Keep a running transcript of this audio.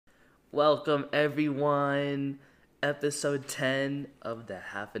Welcome everyone. Episode 10 of the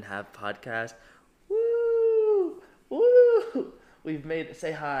Half and Half podcast. Woo! Woo! We've made it.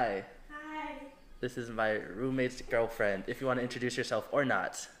 Say hi. Hi. This is my roommate's girlfriend. If you want to introduce yourself or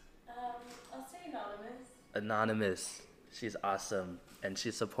not. I'll say anonymous. Anonymous. She's awesome and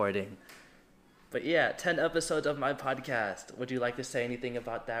she's supporting. But yeah, 10 episodes of my podcast. Would you like to say anything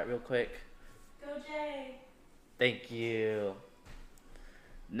about that real quick? Go Jay. Thank you.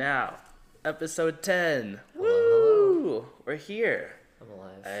 Now, episode 10. Hello, Woo! hello. We're here. I'm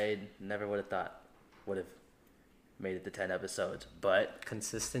alive. I never would have thought would have made it to 10 episodes, but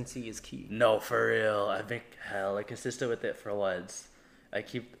Consistency is key. no, for real. I've been hella consistent with it for once. I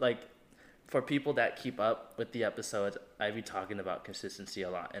keep, for people that keep up with the episodes, I be talking about consistency a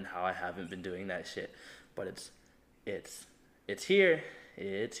lot and how I haven't been doing that shit. But it's here.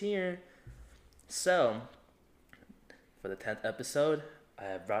 It's here. So, for the 10th episode, I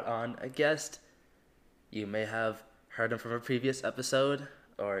have brought on a guest. You may have heard him from a previous episode,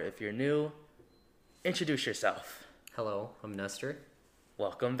 or if you're new, introduce yourself. Hello, I'm Nestor.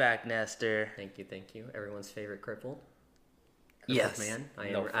 Welcome back, Nestor. Thank you. Everyone's favorite crippled. Yes. Man.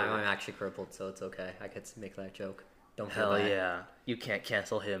 No, for I'm real. actually crippled, so it's okay. I could make that joke. Don't feel Hell bad. yeah. You can't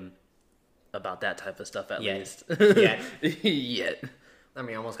cancel him about that type of stuff at Yet. least. Yet. Yet. I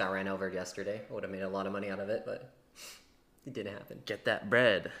mean, I almost got ran over yesterday. I would have made a lot of money out of it, but it didn't happen. Get that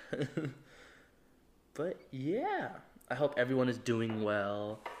bread. But yeah, I hope everyone is doing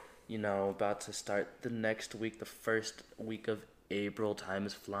well. You know, about to start the next week, the first week of April. Time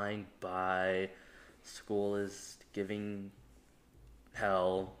is flying by. School is giving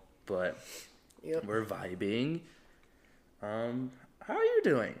hell, but Yep. we're vibing. How are you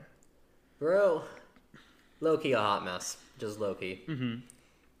doing? Bro, low-key a hot mess. Just low-key. Mm-hmm.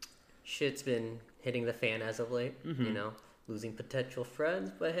 Shit's been hitting the fan as of late, you know? Losing potential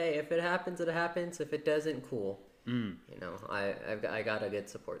friends, but hey, if it happens, it happens. If it doesn't, cool. You know, I got a good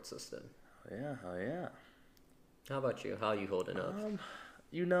support system. Oh yeah. How about you? How are you holding up?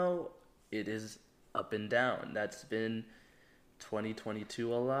 You know, it is up and down. That's been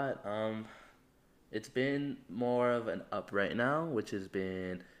 2022 a lot. It's been more of an up right now, which has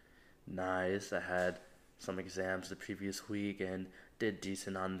been nice. I had some exams the previous week and did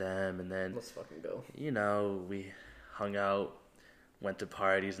decent on them, and then Let's fucking go. you know, we hung out, went to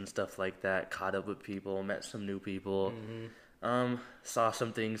parties and stuff like that, caught up with people, met some new people, saw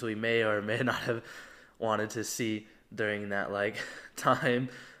some things we may or may not have wanted to see during that time.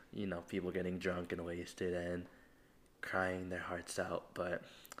 You know, people getting drunk and wasted and crying their hearts out, but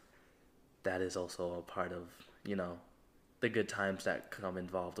that is also a part of, you know, the good times that come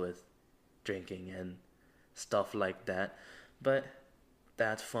involved with drinking and stuff like that. But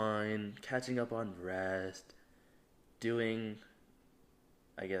that's fine. Catching up on rest, doing,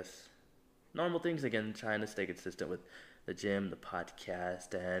 I guess, normal things again, trying to stay consistent with the gym, the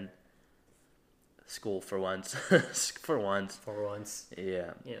podcast, and school for once. For once. For once.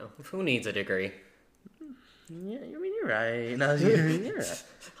 Yeah. You know, who needs a degree? Yeah, I mean, you're right. No, you're right.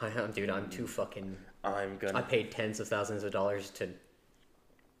 I am, dude. I'm too fucking... I I paid tens of thousands of dollars to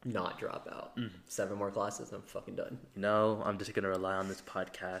not drop out. 7 more classes, I'm fucking done. I'm just going to rely on this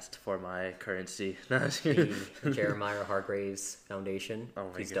podcast for my currency. The Jeremiah Hargraves Foundation, Oh my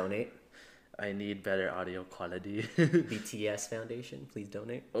please God. donate. I need better audio quality. BTS Foundation, please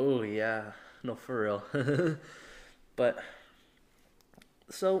donate. Oh, yeah. No, for real. But,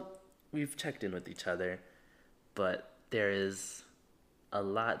 so, we've checked in with each other, but there is a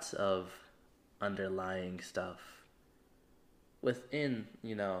lot of underlying stuff within,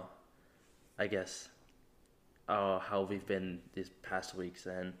 you know, I guess, how we've been these past weeks.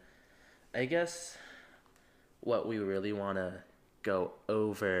 And I guess what we really want to go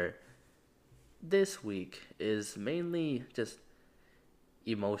over this week is mainly just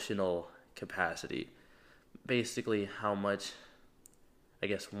emotional capacity. Basically, how much, I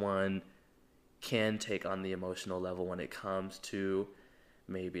guess, one can take on the emotional level when it comes to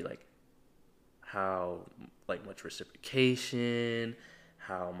maybe how much reciprocation,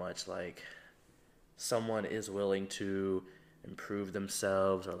 how much someone is willing to improve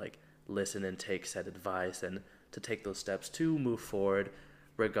themselves or listen and take said advice and to take those steps to move forward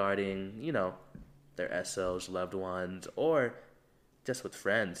regarding, you know, their SOs, loved ones, or just with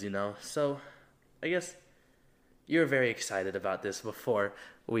friends, you know. So I guess you're very excited about this before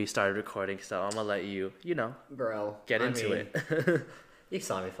we started recording, so I'm gonna let you, you know, Bro, get into it. You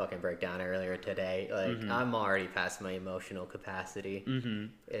saw me fucking break down earlier today. I'm already past my emotional capacity.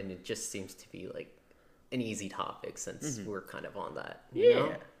 And it just seems to be an easy topic since we're kind of on that. You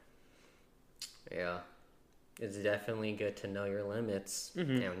know? Yeah. it's definitely good to know your limits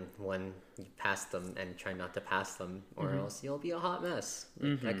and when you pass them and try not to pass them, or else you'll be a hot mess.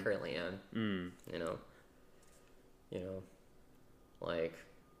 Like I currently am. You know, like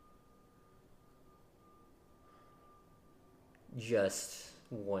just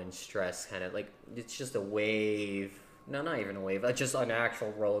when stress kind of like it's just a wave. No, not even a wave. Just an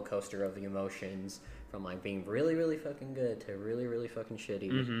actual roller coaster of the emotions from like being really, really fucking good to really, really fucking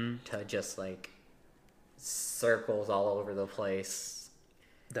shitty to just like circles all over the place.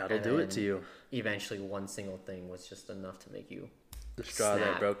 That'll do it to you. Eventually, one single thing was just enough to make you The straw snap.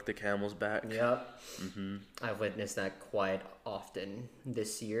 that broke the camel's back. Yep. I've witnessed that quite often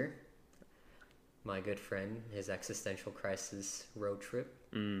this year. My good friend, his existential crisis road trip.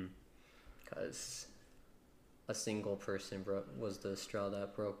 Because a single person was the straw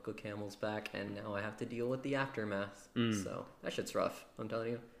that broke a camel's back, and now I have to deal with the aftermath. So that shit's rough, I'm telling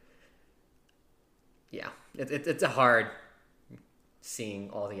you. Yeah, it's a hard seeing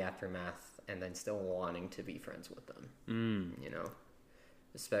all the aftermath and then still wanting to be friends with them. You know,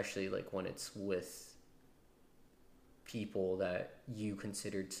 especially like when it's with people that you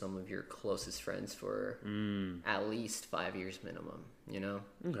considered some of your closest friends for at least 5 years minimum. You know,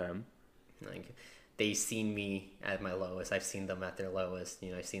 Okay. like they've seen me at my lowest. I've seen them at their lowest.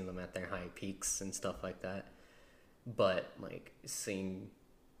 You know, I've seen them at their high peaks and stuff like that. But like seeing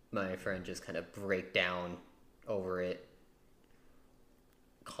my friend just kind of break down over it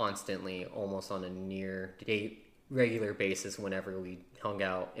constantly, almost on a near regular basis whenever we hung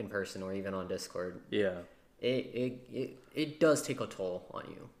out in person or even on Discord. Yeah. It does take a toll on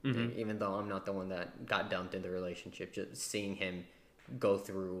you. Even though I'm not the one that got dumped in the relationship, just seeing him go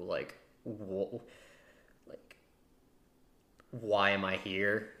through like why am I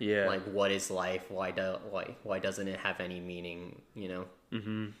here? Yeah. Like what is life? Why doesn't it have any meaning? You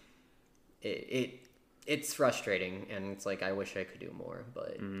know. It's frustrating, and it's like I wish I could do more,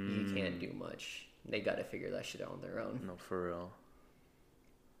 but you can't do much. They got to figure that shit out on their own. No, for real.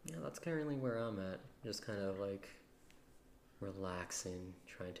 Yeah, that's currently where I'm at. Just kind of like relaxing,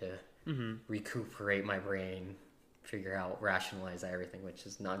 trying to recuperate my brain, figure out, rationalize everything, which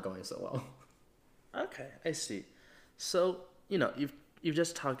is not going so well. Okay, I see. So, you know, you've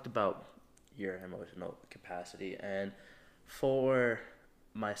just talked about your emotional capacity, and for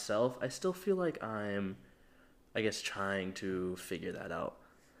myself, I still feel like I'm, I guess, trying to figure that out.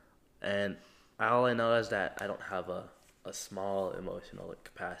 And all I know is that I don't have a small emotional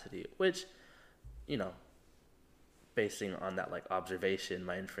capacity, which, you know, basing on that like observation,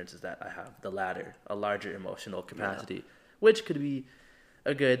 my inference is that I have the latter, a larger emotional capacity, which could be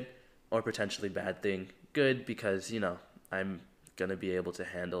a good or potentially bad thing. Good because, you know, I'm gonna be able to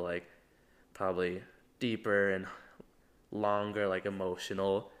handle like probably deeper and longer like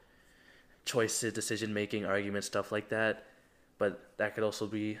emotional choices, decision making, arguments, stuff like that. But that could also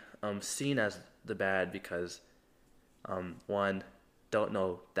be seen as the bad because one, don't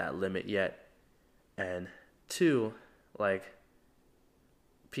know that limit yet, and two, like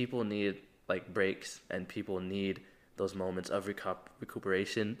people need like breaks and people need those moments of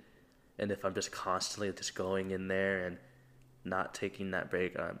recuperation. And if I'm just constantly just going in there and not taking that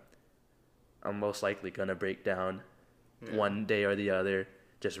break, I'm most likely gonna break down one day or the other,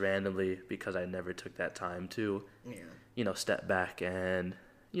 just randomly, because I never took that time to, you know, step back and,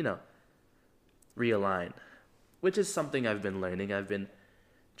 you know, realign, which is something I've been learning. I've been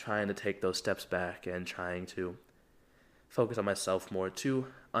trying to take those steps back and trying to focus on myself more, to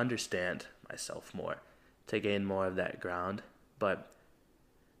understand myself more, to gain more of that ground. But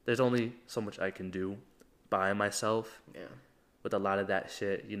there's only so much I can do by myself. Yeah. With a lot of that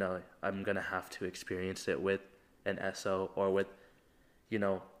shit, you know, I'm gonna have to experience it with an SO or with, you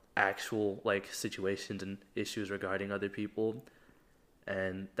know, actual like situations and issues regarding other people.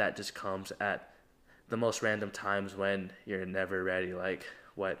 And that just comes at the most random times when you're never ready, like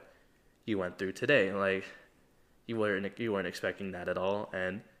what you went through today. Like you weren't expecting that at all,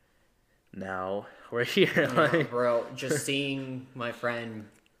 and now we're here. Yeah, Like, bro, just seeing my friend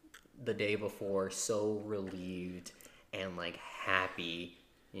the day before so relieved and like happy,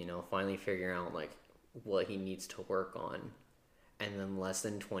 you know, finally figuring out like what he needs to work on, and then less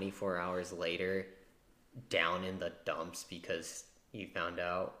than 24 hours later down in the dumps because he found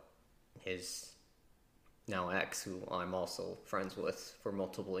out his now ex, who I'm also friends with for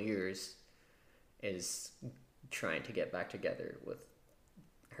multiple years, is trying to get back together with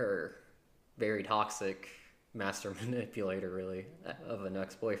her very toxic master manipulator, really, of an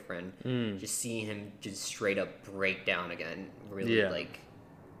ex-boyfriend. Just seeing him just straight up break down again really like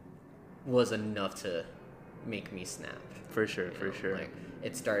was enough to make me snap. for sure, You for know, sure. like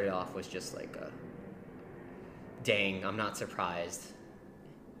it started off with just like dang, I'm not surprised.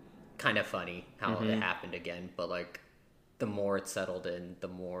 Kind of funny how it happened again, but like the more it settled in, the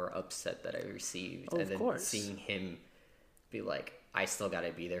more upset that I received. Oh, and of then course. seeing him be like, I still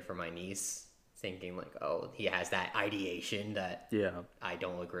gotta be there for my niece, thinking like, oh, he has that ideation that Yeah. I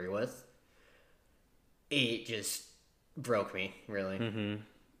don't agree with. It just broke me, really.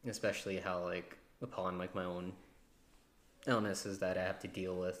 Mm-hmm. Especially how like upon like my own illnesses that I have to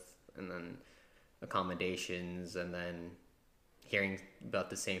deal with, and then accommodations, and then hearing about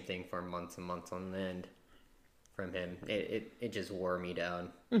the same thing for months and months on end from him, it just wore me down,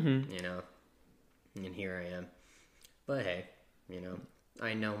 you know. And here I am. But hey, you know,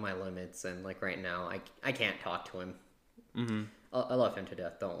 I know my limits, and like right now, I can't talk to him. Mm-hmm. I love him to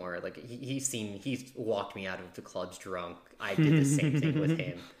death. Don't worry. Like he's walked me out of the clubs drunk. I did the same thing with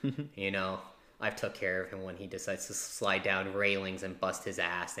him. You know, I've took care of him when he decides to slide down railings and bust his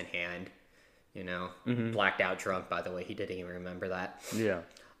ass in hand. You know, blacked out drunk. By the way, he didn't even remember that. Yeah.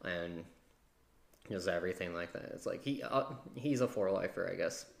 And just everything like that. It's like he's a for-lifer, I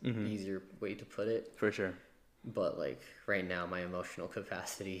guess. Easier way to put it. For sure. But like right now, my emotional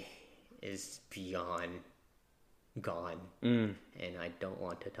capacity is beyond gone, and I don't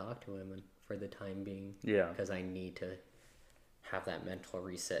want to talk to him for the time being. Yeah. Because I need to have that mental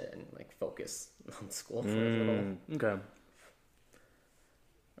reset and like focus on school for a little. Okay.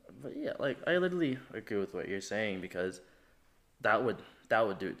 But yeah, like I literally agree with what you're saying, because that would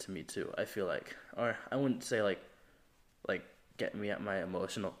do it to me too. I feel like, or I wouldn't say like get me at my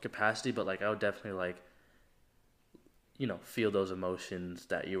emotional capacity, but like I would definitely like, you know, feel those emotions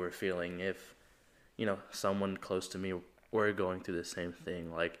that you were feeling if, you know, someone close to me were going through the same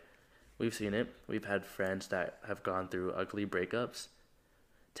thing. Like, we've seen it. We've had friends that have gone through ugly breakups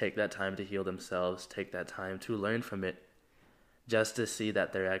take that time to heal themselves, take that time to learn from it, just to see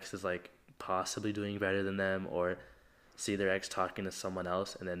that their ex is like possibly doing better than them, or see their ex talking to someone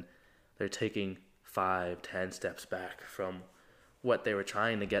else, and then they're taking 5-10 steps back from what they were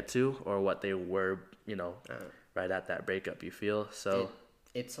trying to get to, or what they were, you know, right at that breakup, you feel? So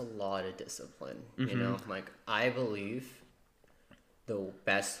it's a lot of discipline, you know. Like I believe the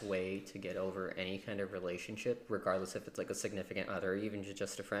best way to get over any kind of relationship, regardless if it's like a significant other or even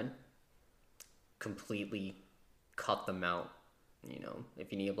just a friend, completely cut them out. You know,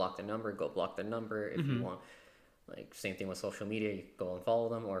 if you need to block their number, go block their number. If you want, like, same thing with social media, you go and follow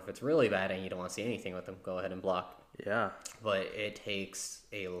them. Or if it's really bad and you don't want to see anything with them, go ahead and block. yeah. But it takes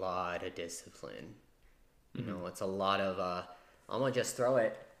a lot of discipline. You know, it's a lot of I'm gonna just throw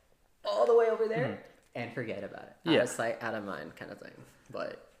it all the way over there and forget about it. Yeah. Out of sight, out of mind, kind of thing.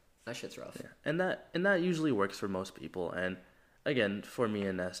 But that shit's rough. Yeah. And that usually works for most people. And again, for me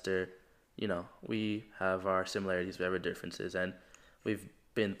and Nestor, you know, we have our similarities, we have our differences, and we've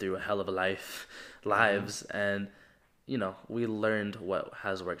been through a hell of a lives, and you know, we learned what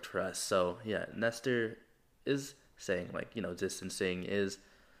has worked for us. So yeah, Nestor is saying, like, you know, distancing is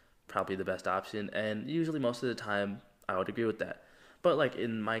probably the best option, and usually most of the time I would agree with that. But like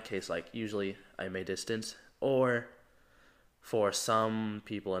in my case, like usually I may distance, or for some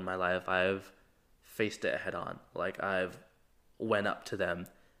people in my life I've faced it head on. Like I've went up to them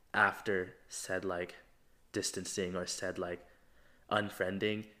after said like distancing or said like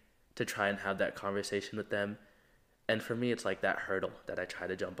unfriending to try and have that conversation with them. And for me, it's like that hurdle that I try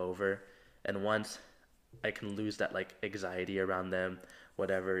to jump over. And once I can lose that like anxiety around them,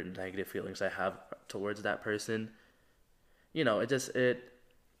 whatever negative feelings I have towards that person, you know, it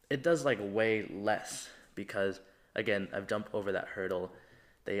does like way less, because again, I've jumped over that hurdle.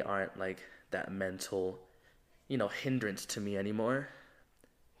 They aren't like that mental, you know, hindrance to me anymore.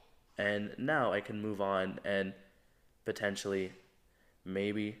 And now I can move on and potentially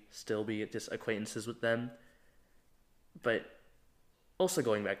maybe still be just acquaintances with them. But also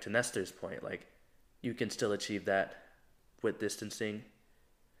going back to Nestor's point, like you can still achieve that with distancing.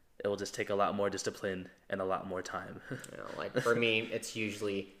 It will just take a lot more discipline and a lot more time. You know, like for me, it's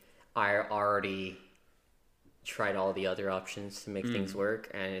usually I already tried all the other options to make things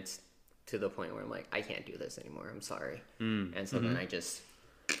work, and it's to the point where I'm like, I can't do this anymore. I'm sorry. And so then I just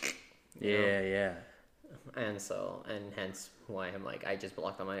Yeah. And so, and hence why I'm like, I just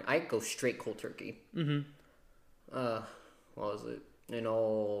blocked on my, I go straight cold turkey. What was it? An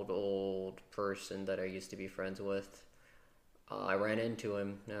old person that I used to be friends with. I ran into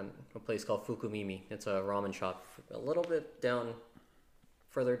him at a place called Fukumimi. It's a ramen shop a little bit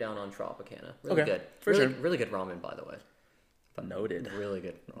further down on Tropicana. Really good. Really good ramen, by the way. Noted. Really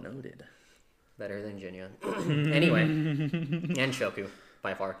good ramen. Noted. Better than Jinya. Anyway, and Shoku,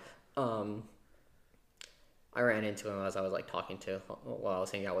 by far. I ran into him as I was like talking to while I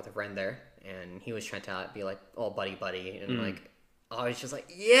was hanging out with a friend there, and he was trying to be like all buddy buddy, and like I was just like,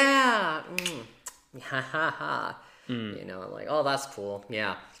 yeah, ha ha ha, you know, like, oh, that's cool,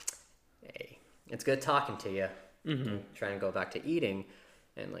 yeah, hey, it's good talking to you. Trying to go back to eating,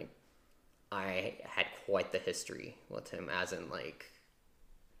 and like I had quite the history with him, as in like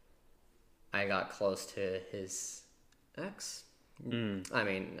I got close to his ex. I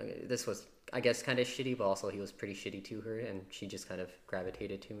mean, this was, I guess, kind of shitty, but also he was pretty shitty to her, and she just kind of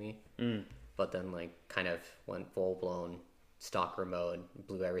gravitated to me. But then, like, kind of went full-blown stalker mode,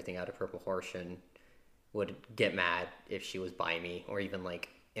 blew everything out of proportion, would get mad if she was by me, or even, like,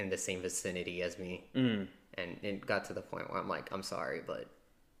 in the same vicinity as me. And it got to the point where I'm like, I'm sorry, but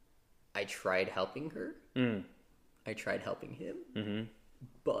I tried helping her. I tried helping him.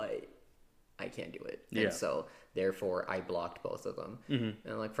 But I can't do it. Yeah. And so, therefore, I blocked both of them.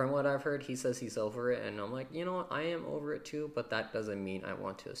 And, like, from what I've heard, he says he's over it. And I'm like, you know what? I am over it, too. But that doesn't mean I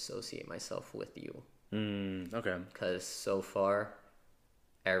want to associate myself with you. Okay. Because so far,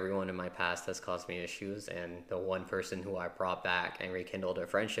 everyone in my past has caused me issues. And the one person who I brought back and rekindled a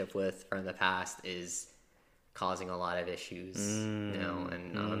friendship with from the past is causing a lot of issues now.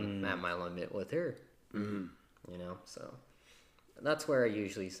 And I'm at my limit with her. You know, so that's where I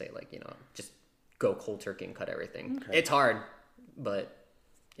usually say, like, you know, just go cold turkey and cut everything. Okay. It's hard, but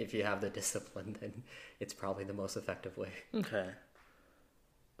if you have the discipline, then it's probably the most effective way. Okay.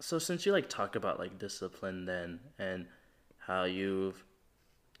 So since you like talk about like discipline then, and how you've,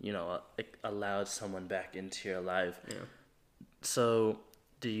 you know, like, allowed someone back into your life. Yeah. So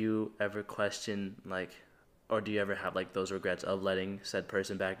do you ever question like, or do you ever have like those regrets of letting said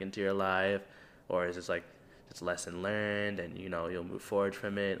person back into your life, or is it like it's lesson learned and you know you'll move forward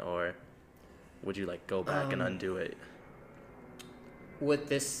from it, or would you like go back and undo it? With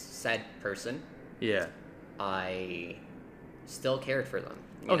this said person, Yeah. I still cared for them.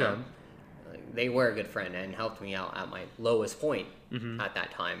 You Okay. know? Like, they were a good friend and helped me out at my lowest point at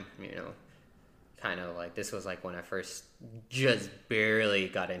that time. You know, kind of like this was like when I first just barely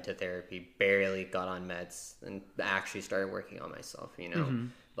got into therapy, barely got on meds, and actually started working on myself. You know.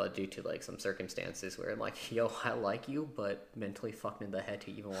 But due to like some circumstances where I'm like, yo, I like you, but mentally fucked in the head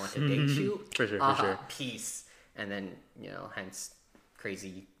to even want to date you. For sure. Peace. And then, you know, hence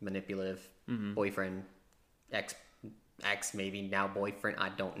crazy manipulative boyfriend, ex maybe now boyfriend, I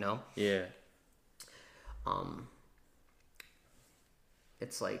don't know. Yeah.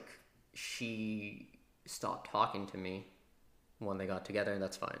 It's like she stopped talking to me when they got together, and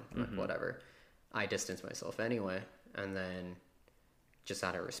that's fine. Like, whatever. I distanced myself anyway, and then just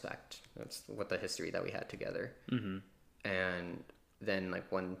out of respect. That's what the history that we had together. And then,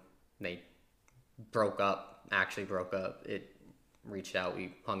 like, when they actually broke up, it reached out,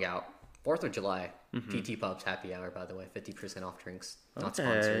 we hung out. 4th of July, PT Pubs happy hour, by the way, 50% off drinks. Not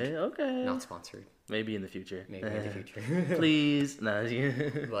sponsored. Okay. Not sponsored. Maybe in the future. Maybe in the future. Please. No.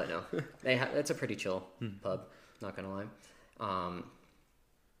 But no, it's a pretty chill pub, not gonna lie.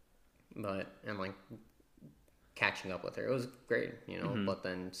 But I'm like catching up with her. It was great, you know, but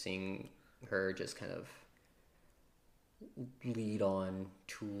then seeing her just kind of lead on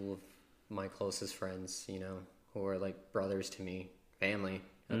 2 of my closest friends, you know, who are like brothers to me, family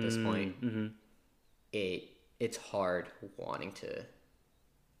at this point, it's hard wanting to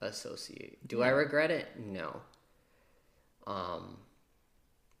associate. Do I regret it? No.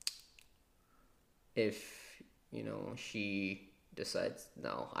 If, you know, she decides,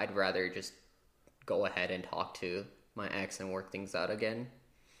 no, I'd rather just go ahead and talk to my ex and work things out again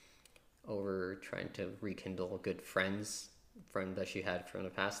over trying to rekindle good friend that she had from the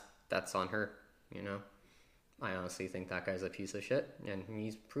past, that's on her, you know. I honestly think that guy's a piece of shit, and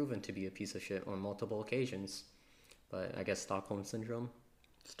he's proven to be a piece of shit on multiple occasions. But I guess Stockholm Syndrome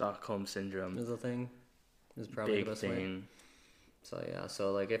is a thing. Is probably Big the best thing. way. So yeah,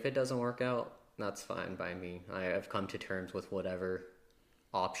 so like if it doesn't work out, that's fine by me. I've come to terms with whatever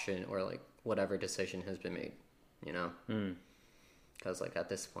option or like whatever decision has been made, you know. Because like at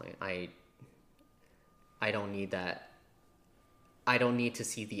this point, I don't need that. I don't need to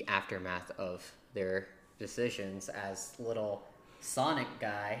see the aftermath of their decisions, as little Sonic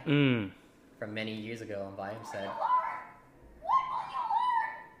guy from many years ago on Volume said.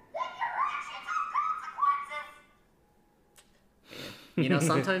 You know,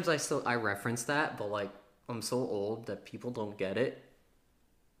 sometimes I reference that, but like I'm so old that people don't get it,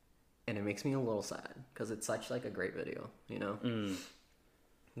 and it makes me a little sad because it's such like a great video, you know.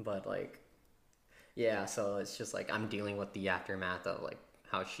 But like, yeah, so it's just like I'm dealing with the aftermath of like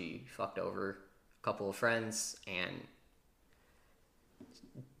how she fucked over a couple of friends, and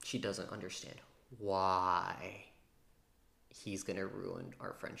she doesn't understand why he's gonna ruin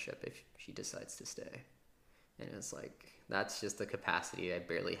our friendship if she decides to stay. And it's like, that's just the capacity I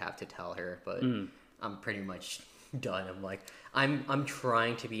barely have to tell her, but I'm pretty much done. I'm like, I'm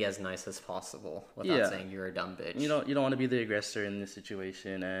trying to be as nice as possible without saying you're a dumb bitch. You don't want to be the aggressor in this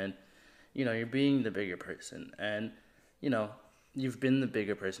situation, and you're being the bigger person, and you've been the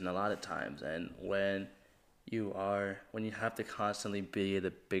bigger person a lot of times, and when you have to constantly be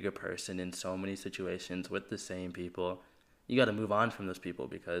the bigger person in so many situations with the same people, you got to move on from those people,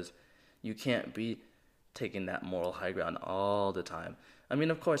 because you can't be taking that moral high ground all the time. I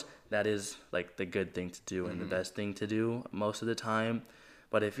mean, of course, that is like the good thing to do and the best thing to do most of the time.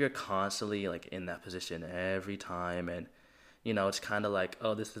 But if you're constantly like in that position every time, and it's kind of like,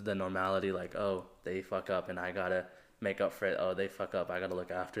 oh, this is the normality. Like, oh, they fuck up and I gotta make up for it. Oh, they fuck up, I gotta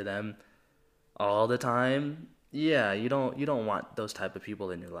look after them all the time. Yeah, you don't want those type of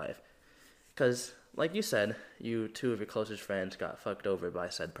people in your life, because like you said, two of your closest friends got fucked over by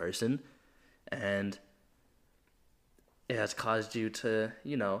said person, and it has caused you to,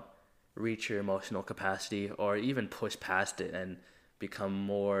 reach your emotional capacity, or even push past it and become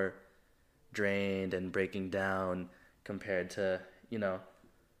more drained and breaking down compared to,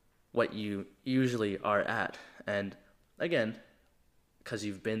 what you usually are at. And again, because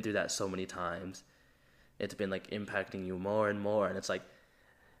you've been through that so many times, it's been like impacting you more and more. And it's like,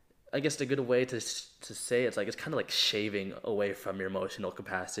 I guess the good way to say it's like, it's kind of like shaving away from your emotional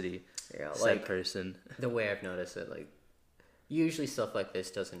capacity. Yeah, said like person. The way I've noticed it, like, usually stuff like this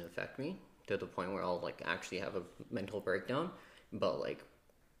doesn't affect me to the point where I'll like actually have a mental breakdown, but like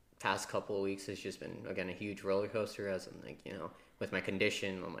past couple of weeks has just been, again, a huge roller coaster, as I'm like, with my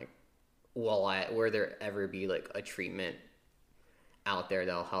condition. I'm like, will there ever be like a treatment out there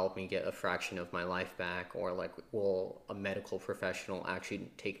that'll help me get a fraction of my life back, or like, will a medical professional actually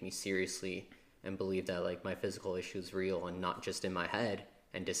take me seriously and believe that like my physical issue is real and not just in my head,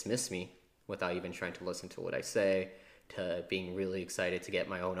 and dismiss me without even trying to listen to what I say, to being really excited to get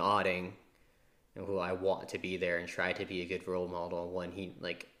my own outing, and who I want to be there and try to be a good role model when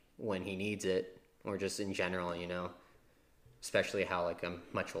he needs it, or just in general, especially how like I'm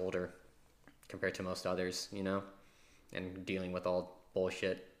much older compared to most others, and dealing with all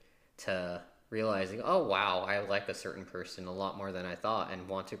bullshit, to realizing, oh wow, I like a certain person a lot more than I thought and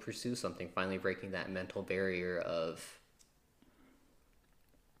want to pursue something, finally breaking that mental barrier of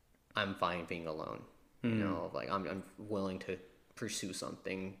I'm fine being alone. Like I'm willing to pursue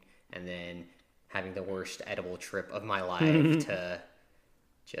something, and then having the worst edible trip of my life to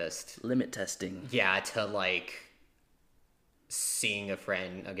just limit testing. Yeah, to like seeing a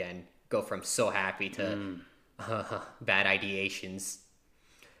friend again go from so happy to bad ideations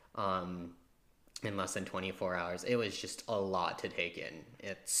in less than 24 hours. It was just a lot to take in.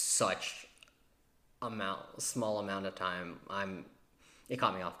 It's such small amount of time. It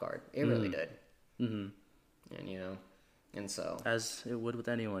caught me off guard. It really did. Mm-hmm. And and so, as it would with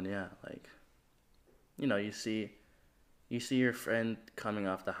anyone, yeah. Like, you see your friend coming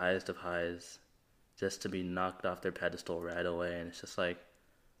off the highest of highs, just to be knocked off their pedestal right away, and it's just like,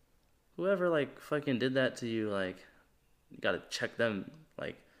 whoever like fucking did that to you, like, you gotta check them.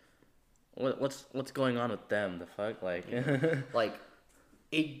 Like, what's going on with them? The fuck, like, like,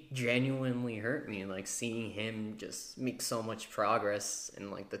 it genuinely hurt me, like, seeing him just make so much progress in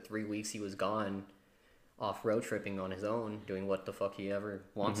like the 3 weeks he was gone, off road tripping on his own, doing what the fuck he ever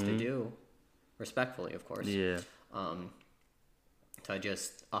wants to do, respectfully, of course. Yeah. To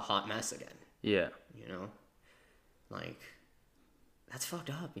just a hot mess again. Yeah. Like, that's fucked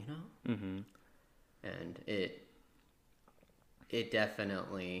up, Mm-hmm. And it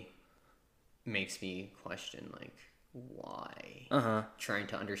definitely makes me question, like, why? Trying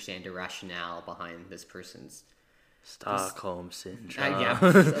to understand the rationale behind this person's Stockholm syndrome.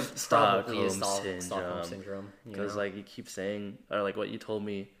 Stockholm syndrome. Because like you keep saying, or like what you told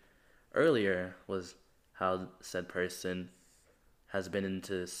me earlier was how said person has been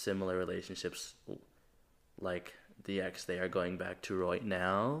into similar relationships, like the ex they are going back to right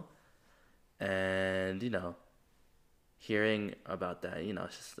now, and hearing about that,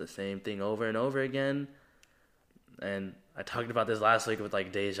 it's just the same thing over and over again. And I talked about this last week with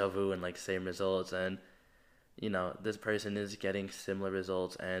like deja vu and like same results, and this person is getting similar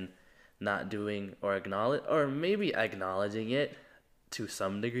results and not doing or maybe acknowledging it to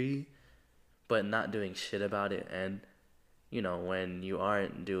some degree, but not doing shit about it. And when you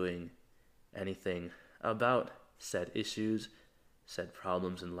aren't doing anything about said issues, said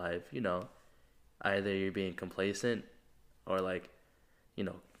problems in life, either you're being complacent or like,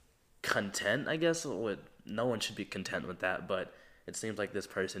 content, I guess. No one should be content with that, but it seems like this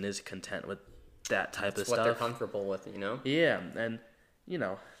person is content with that type It's of what stuff. they're comfortable with, Yeah, and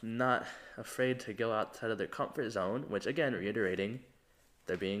not afraid to go outside of their comfort zone, which again, reiterating,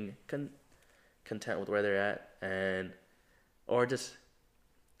 they're being content with where they're at, and or just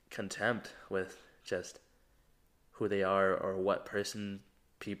contempt with just who they are or what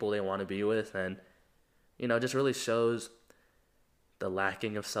people they want to be with, and just really shows the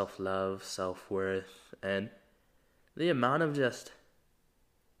lacking of self-love, self-worth, and the amount of just,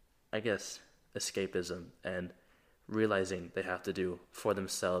 I guess, escapism and realizing they have to do for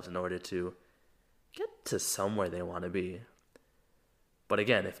themselves in order to get to somewhere they want to be. But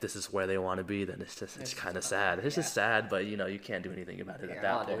again, if this is where they want to be, then it's kind of sad. It's just sad, but you can't do anything about it at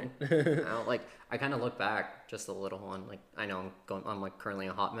that point. I kind of look back just a little on, I know I'm currently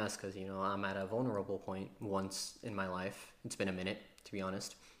a hot mess because, I'm at a vulnerable point once in my life. It's been a minute, to be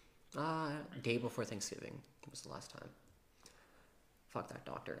honest. Day before Thanksgiving was the last time. Fuck that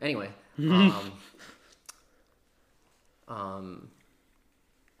doctor. Anyway,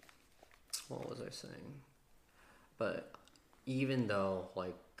 what was I saying? But even though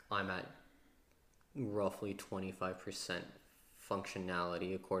I'm at roughly 25%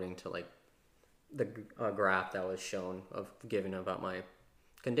 functionality according to the graph that was given about my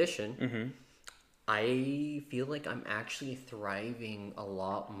condition, I feel like I'm actually thriving a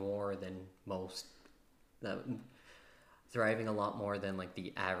lot more than the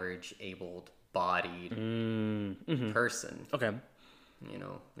average able-bodied person. Okay.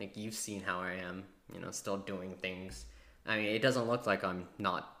 You've seen how I am, still doing things. I mean, it doesn't look like I'm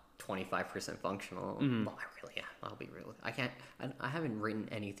not 25% functional, but I really am. I'll be real. I haven't written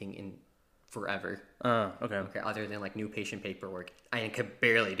anything in forever. Okay. Other than new patient paperwork. I could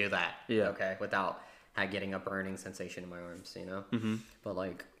barely do that. Yeah. Okay. Without getting a burning sensation in my arms,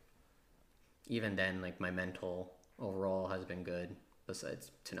 But even then, my mental overall has been good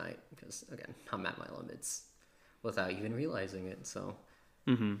besides tonight because, again, I'm at my limits without even realizing it. So,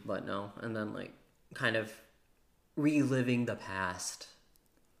 but no. And then kind of reliving the past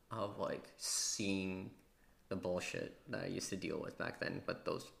of seeing the bullshit that I used to deal with back then, but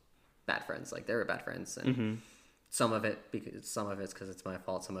those bad friends, they were bad friends, and some of it's because it's my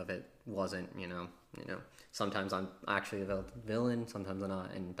fault, some of it wasn't. Sometimes I'm actually the villain, sometimes I'm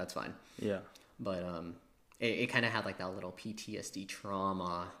not, and that's fine. Yeah. But it kind of had that little PTSD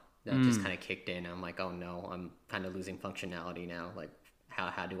trauma that just kind of kicked in. I'm like, oh no, I'm kind of losing functionality now.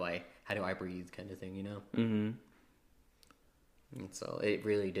 How do I breathe, kind of thing, And so it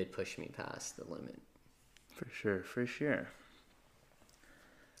really did push me past the limit. For sure.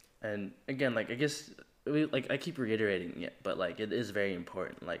 And again, I guess I keep reiterating it, but it is very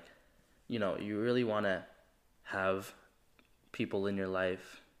important. You really want to have people in your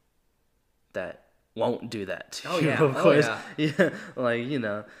life that won't do that to you, of course. Yeah.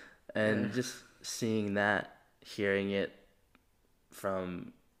 And just seeing that, hearing it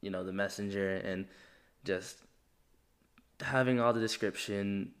from, the messenger, and just having all the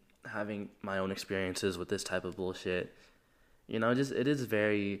description, having my own experiences with this type of bullshit, it is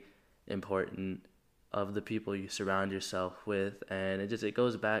very important of the people you surround yourself with, and it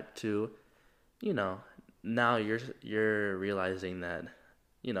goes back to, now you're realizing that,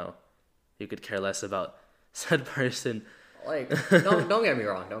 you could care less about said person. Don't get me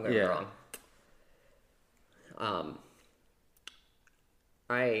wrong. Don't get me wrong.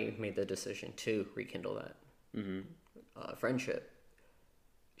 I made the decision to rekindle that friendship.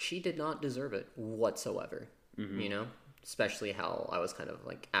 She did not deserve it whatsoever. Especially how I was kind of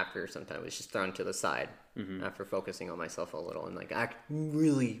after some time was just thrown to the side after focusing on myself a little and act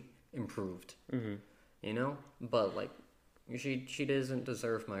really improved. But she doesn't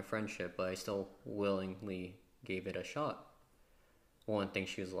deserve my friendship, but I still willingly gave it a shot. One thing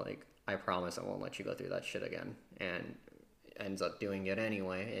she was like, I promise I won't let you go through that shit again, and ends up doing it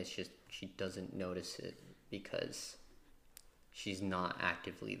anyway. It's just she doesn't notice it because she's not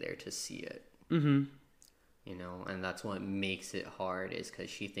actively there to see it. And that's what makes it hard, is because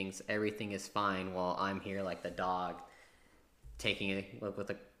she thinks everything is fine while I'm here like the dog taking it with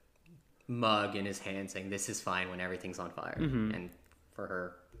a mug in his hand saying this is fine when everything's on fire. And for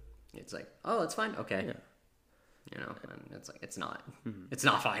her, it's oh, it's fine, okay. And it's it's not. It's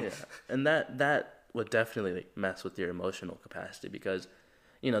not fine. And that would definitely mess with your emotional capacity, because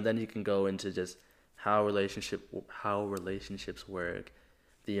then you can go into just how relationships work,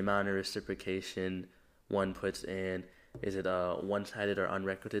 the amount of reciprocation one puts in. Is it a one-sided or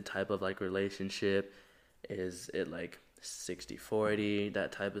unrequited type of relationship? Is it 60-40,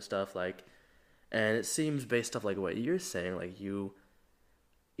 that type of stuff? And it seems based off what you're saying, you,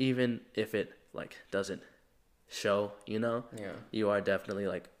 even if it doesn't show, you are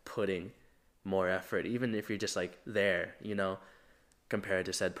definitely putting more effort, even if you're just like there, compared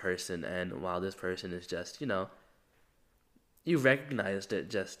to said person. And while this person is just, you recognized it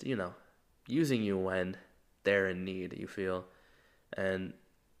just, using you when they're in need, you feel. And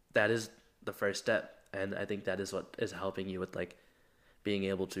that is the first step. And I think that is what is helping you with like being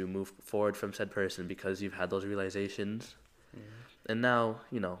able to move forward from said person, because you've had those realizations. And now,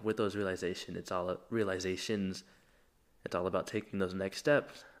 with those realizations, it's all about taking those next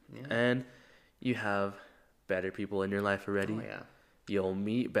steps. Yeah. And you have better people in your life already. Oh, yeah. You'll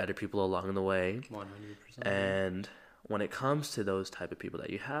meet better people along the way. 100%. And when it comes to those type of people that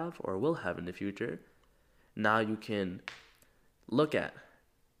you have or will have in the future, now you can look at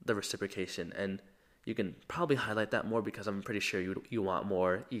the reciprocation, and you can probably highlight that more, because I'm pretty sure you want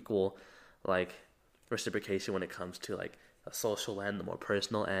more equal like reciprocation when it comes to like a social end, the more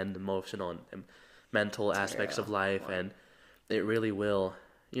personal end, emotional and mental aspects of life. Wow. And it really will,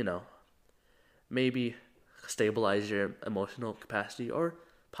 maybe stabilize your emotional capacity or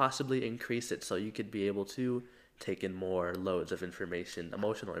possibly increase it, so you could be able to take in more loads of information,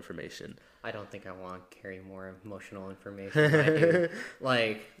 emotional information. I don't think I want to carry more emotional information than I do.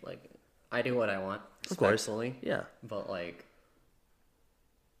 like I do what I want, respectfully. Of course. Yeah. But like,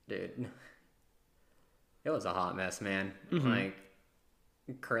 dude, it was a hot mess, man. Mm-hmm. Like,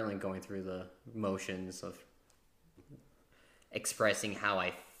 currently going through the motions of expressing how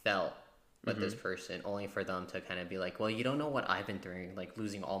I felt with this person, only for them to kind of be like, well, you don't know what I've been through, like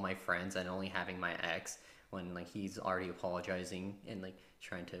losing all my friends and only having my ex, when like he's already apologizing and like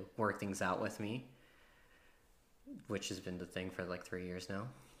trying to work things out with me, which has been the thing for like 3 years now.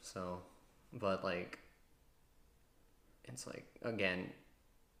 So, but like, it's like, again,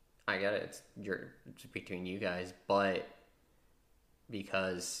 I get it, it's between you guys, but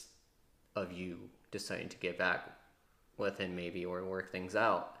because of you deciding to get back with him maybe, or work things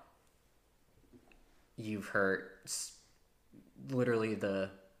out, you've hurt literally the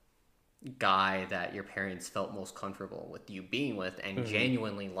guy that your parents felt most comfortable with you being with and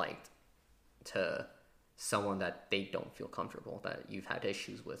genuinely liked, to someone that they don't feel comfortable, that you've had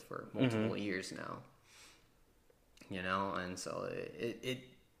issues with for multiple years now, and so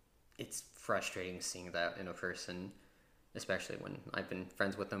it's frustrating seeing that in a person, especially when I've been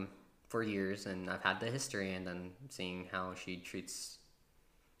friends with them for years and I've had the history, and then seeing how she treats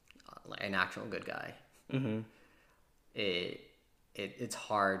an actual good guy. It's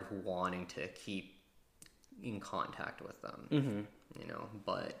hard wanting to keep in contact with them,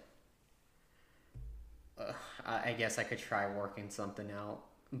 but I guess I could try working something out,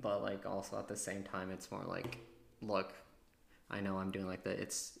 but like also at the same time, it's more like, look, I know I'm doing like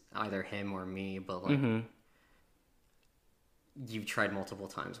it's either him or me, but like you've tried multiple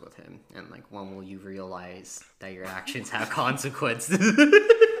times with him, and like, when will you realize that your actions have consequences?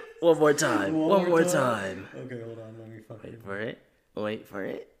 One more time. One more time. Okay, hold on. Let me fucking Wait for it. Wait for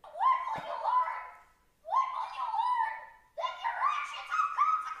it.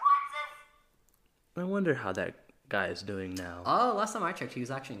 I wonder how that guy is doing now. Oh, last time I checked, he was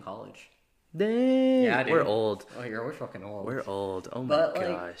actually in college. Dang. Yeah, dude. We're old. Oh, we're fucking old. We're old. Oh my But,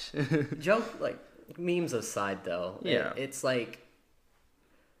 gosh. Joke, like, memes aside, though. Yeah. It's like,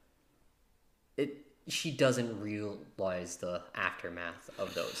 she doesn't realize the aftermath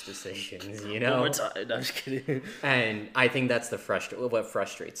of those decisions, One more time. No, I'm just kidding. And I think that's what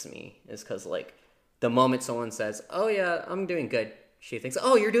frustrates me, is because, like, the moment someone says, oh yeah, I'm doing good, she thinks,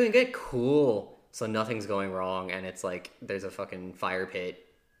 oh, you're doing good? Cool. So nothing's going wrong, and it's like there's a fucking fire pit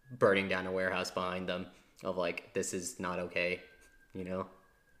burning down a warehouse behind them, of like, this is not okay, And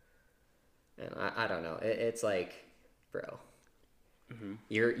I don't know. It's like, bro,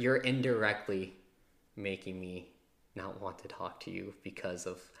 you're indirectly making me not want to talk to you because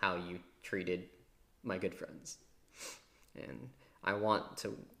of how you treated my good friends. And I want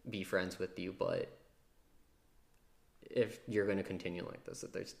to be friends with you, but if you're going to continue like this,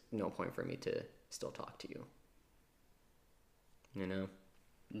 that there's no point for me to still talk to you.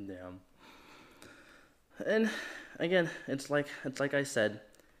 Yeah. And again, it's like I said,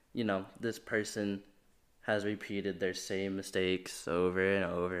 this person has repeated their same mistakes over and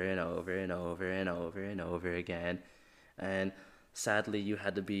over and over and over and over and over again. And sadly, you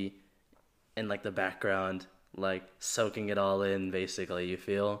had to be in like the background, like soaking it all in, basically, you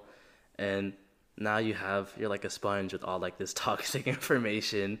feel. And now you're like a sponge with all like this toxic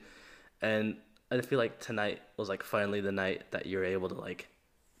information. And I feel like tonight was like finally the night that you're able to like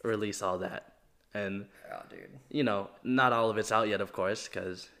release all that. And, not all of it's out yet, of course,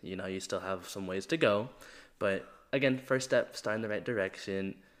 because, you still have some ways to go. But, again, first step, start in the right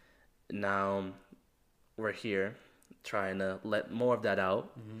direction. Now we're here. trying to let more of that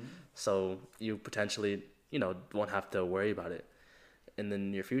out, so you potentially, won't have to worry about it in the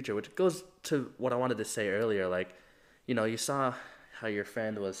near future. Which goes to what I wanted to say earlier. Like, you saw how your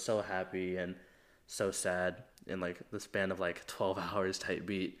friend was so happy and so sad in like the span of like 12 hours type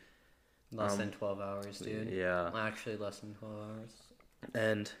beat. Less than 12 hours, dude. Yeah. Actually, less than 12 hours.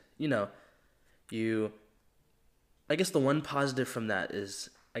 And, you, I guess the one positive from that is,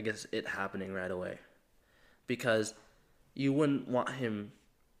 I guess, it happening right away. Because you wouldn't want him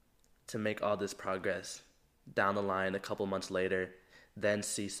to make all this progress down the line a couple months later, then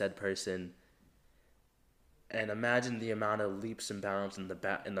see said person, and imagine the amount of leaps and bounds in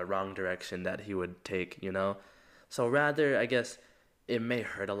the wrong direction that he would take, So rather, I guess, it may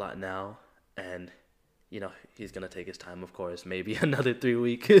hurt a lot now, and, he's going to take his time, of course, maybe another 3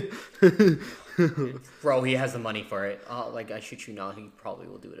 week. Bro, he has the money for it. I shoot you now, he probably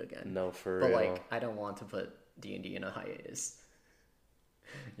will do it again. No, for but, real. I don't want to put D&D in a hiatus.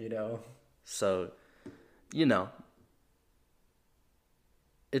 So,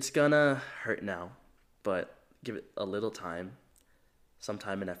 it's gonna hurt now, but give it a little time, some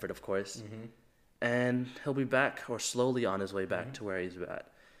time and effort, of course, and he'll be back, or slowly on his way back to where he's at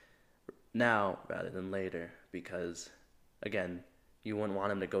now rather than later, because, again, you wouldn't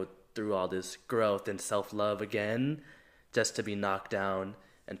want him to go through all this growth and self-love again just to be knocked down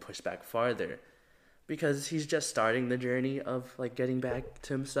and pushed back farther, because he's just starting the journey of, like, getting back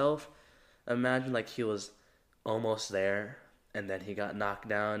to himself. Imagine, like, he was almost there, and then he got knocked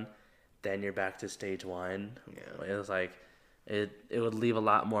down, then you're back to stage one. Yeah. It was like, it would leave a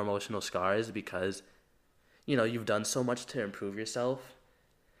lot more emotional scars, because, you've done so much to improve yourself,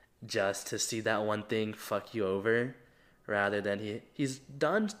 just to see that one thing fuck you over, rather than he's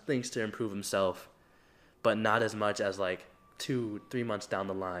done things to improve himself, but not as much as, like, 2-3 months down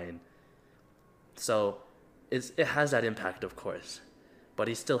the line. So it has that impact, of course, but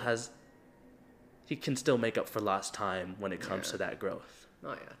he can still make up for lost time when it comes to that growth.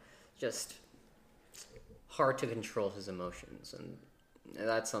 Oh yeah, just hard to control his emotions, and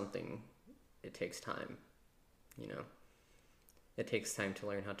that's something. It takes time, It takes time to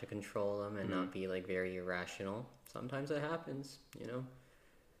learn how to control them and not be like very irrational. Sometimes it happens,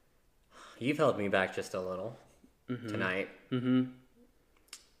 You've held me back just a little tonight,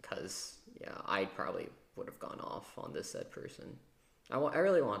 because I probably would have gone off on this said person. I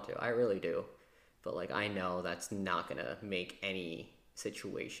really want to, I really do. But, like, I know that's not going to make any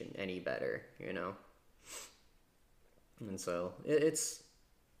situation any better, And so, it's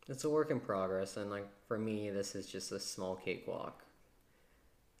a work in progress. And, like, for me, this is just a small cakewalk.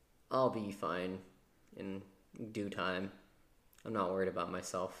 I'll be fine in due time. I'm not worried about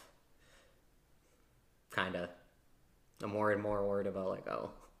myself. Kinda. I'm more and more worried about,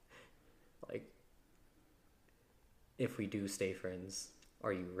 if we do stay friends,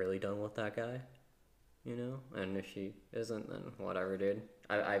 are you really done with that guy? And if she isn't, then whatever, dude.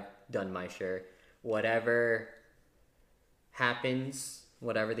 I've done my share. Whatever happens,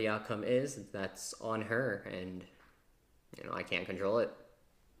 whatever the outcome is, that's on her, and I can't control it.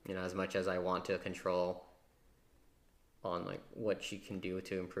 As much as I want to control on like what she can do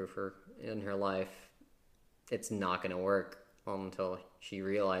to improve her in her life, it's not gonna work until she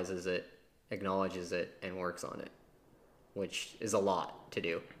realizes it, acknowledges it, and works on it, which is a lot to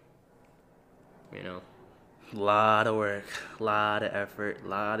do. A lot of work, a lot of effort, a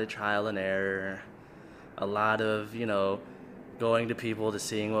lot of trial and error, a lot of, going to people to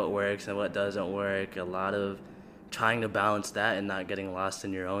seeing what works and what doesn't work, a lot of trying to balance that and not getting lost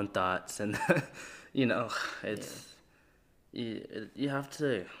in your own thoughts. And, it's, you have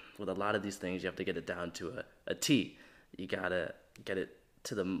to, with a lot of these things, you have to get it down to a T. You gotta get it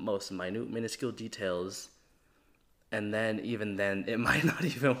to the most minuscule details, and then, even then, it might not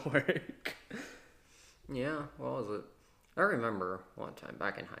even work. Yeah, what was it? I remember one time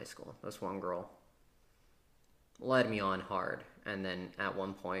back in high school, this one girl led me on hard, and then at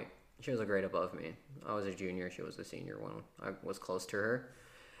one point, she was a grade above me. I was a junior, she was a senior when I was close to her,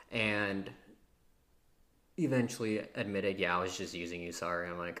 and eventually admitted, yeah, I was just using you, sorry.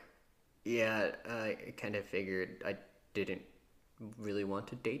 I'm like, yeah, I kind of figured I didn't really want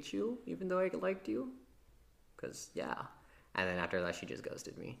to date you, even though I liked you, because, yeah. And then after that, she just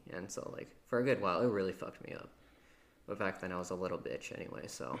ghosted me. And so, like, for a good while, it really fucked me up. But back then, I was a little bitch anyway,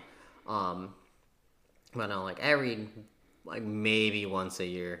 so. But no, maybe once a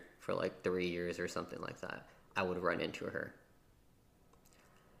year for, 3 years or something like that, I would run into her.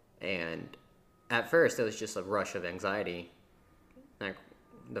 And at first, it was just a rush of anxiety. Like,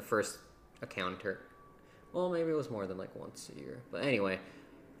 the first encounter. Well, maybe it was more than, once a year. But anyway,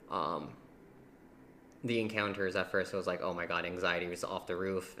 the encounters at first it was like, oh my god, anxiety was off the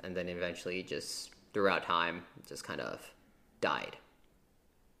roof, and then eventually just throughout time just kind of died.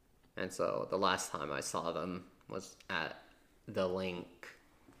 And so the last time I saw them was at the link.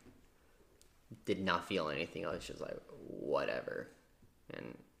 Did not feel anything. I was just like, whatever.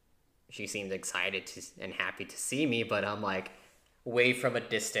 And she seemed excited and happy to see me, but I'm like, way from a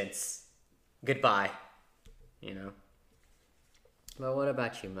distance. Goodbye. You know. But what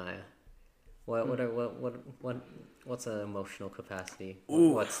about you, Maya? What's an emotional capacity?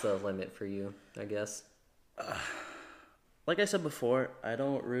 Ooh. What's the limit for you, I guess? Like I said before, I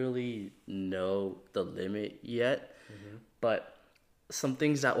don't really know the limit yet, but some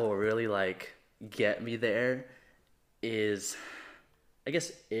things that will really like get me there is, I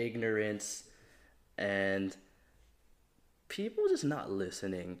guess, ignorance and people just not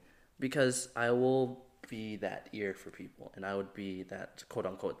listening, because I will be that ear for people and I would be that quote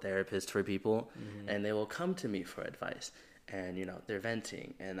unquote therapist for people, and they will come to me for advice, and they're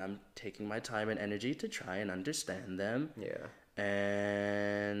venting and I'm taking my time and energy to try and understand them. Yeah.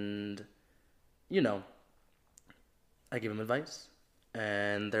 And I give them advice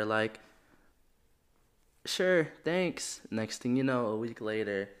and they're like, sure, thanks. Next thing you know, a week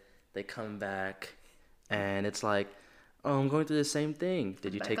later they come back and it's like, oh, I'm going through the same thing.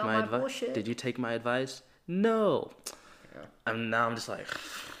 Did you take my advice? Did you take my advice? No. Yeah. I'm just like,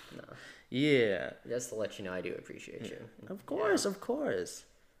 No. Yeah. Just to let you know, I do appreciate you. Of course, of course.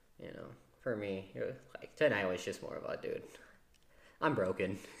 For me, like tonight was just more about, dude, I'm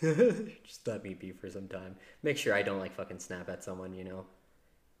broken. Just let me be for some time. Make sure I don't like fucking snap at someone,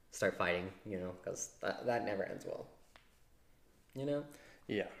 start fighting, because that never ends well.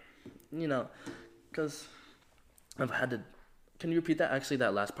 Yeah. Because I've had to. Can you repeat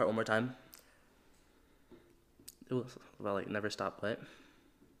that last part one more time? It was about like never stop, what?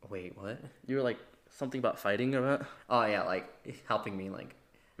 Wait, what? You were like something about fighting or what? Oh yeah, like helping me, like,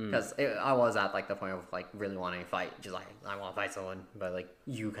 because I was at like the point of like really wanting to fight, just like I want to fight someone, but like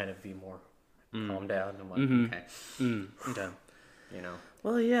you kind of be more calm down. I'm like, okay, Okay.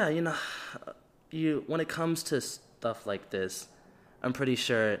 Well, yeah, you when it comes to stuff like this, I'm pretty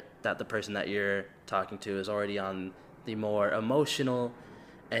sure that the person that you're talking to is already on the more emotional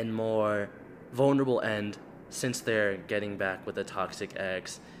and more vulnerable end, since they're getting back with a toxic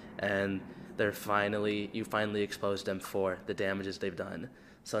ex and you finally exposed them for the damages they've done.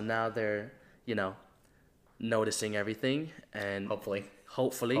 So now they're, noticing everything, and hopefully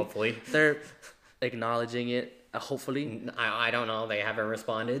they're acknowledging it. Hopefully. I don't know. They haven't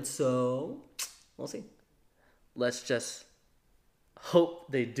responded, so we'll see. Let's just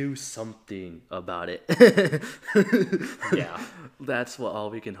hope they do something about it. Yeah. That's all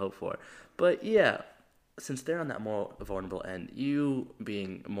we can hope for. But yeah, since they're on that more vulnerable end, you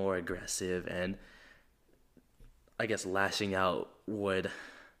being more aggressive and I guess lashing out would,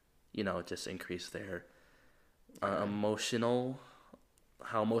 just increase their how emotional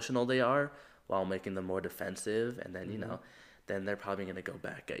they are, while making them more defensive, and then then they're probably going to go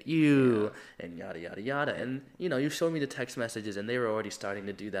back at you and yada yada yada. And you showed me the text messages and they were already starting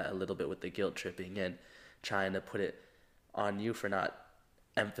to do that a little bit with the guilt tripping and trying to put it on you for not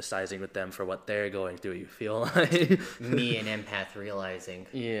emphasizing with them for what they're going through. You feel like me, an empath, realizing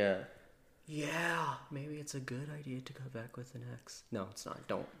yeah, maybe it's a good idea to go back with an ex. No, it's not.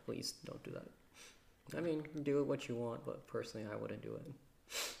 Please don't do that. I mean, do what you want, but personally I wouldn't do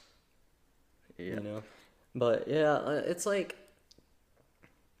it. Yeah. But yeah, it's like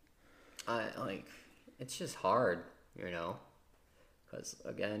it's just hard, because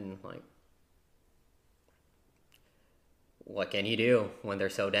again, like, what can you do when they're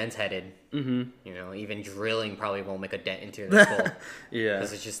so dense headed? Even drilling probably won't make a dent into their skull. Yeah,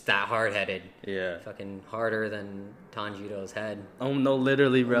 because it's just that hard headed. Yeah, fucking harder than Tanjiro's head. Oh no,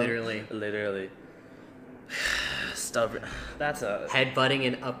 literally, bro. Literally. Stubborn. That's a headbutting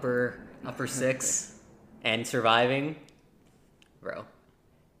in upper six and surviving, bro.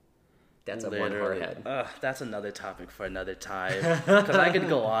 That's a one hard head. That's another topic for another time. Because I could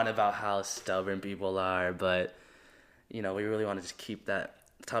go on about how stubborn people are, but we really want to just keep that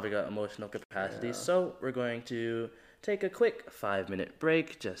topic of emotional capacity. Yeah. So we're going to take a quick 5-minute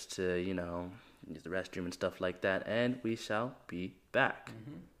break just to use the restroom and stuff like that, and we shall be back.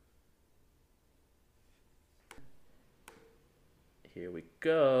 Here we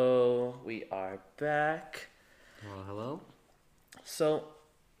go. We are back. Well, hello. So,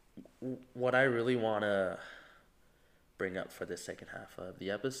 what I really want to bring up for the second half of the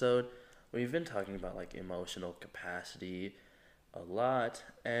episode, we've been talking about like emotional capacity a lot,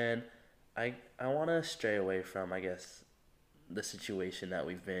 and I want to stray away from, I guess, the situation that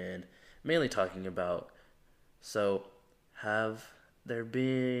we've been mainly talking about, so have there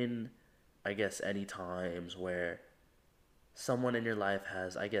been, I guess, any times where someone in your life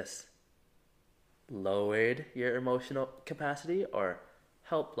has, I guess, lowered your emotional capacity or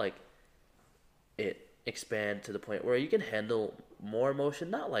helped like it expand to the point where you can handle more emotion,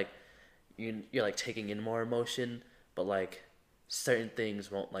 not like you're like taking in more emotion, but like certain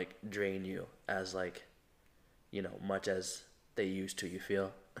things won't like drain you as like, much as they used to, you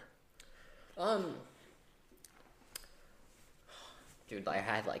feel? Um, Dude, I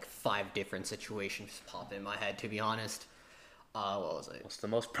had like 5 different situations pop in my head, to be honest. What was it? What's the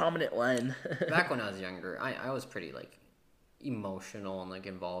most prominent one? Back when I was younger, I was pretty like emotional and like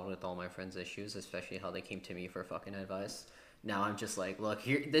involved with all my friends' issues, especially how they came to me for fucking advice. Now I'm just like, look,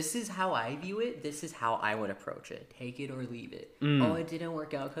 here, this is how I view it. This is how I would approach it. Take it or leave it. Oh, it didn't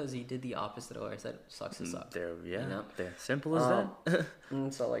work out because he did the opposite of what I said. Sucks to suck. They're, yeah, you know? they're simple as that.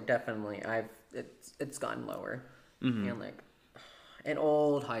 And so like definitely, it's gotten lower. And like an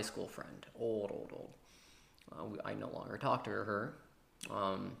old high school friend, old. I no longer talk to her.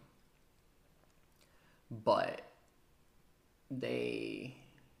 But they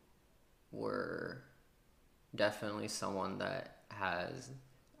were definitely someone that has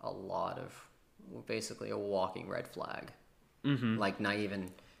a lot of, basically a walking red flag. Like not even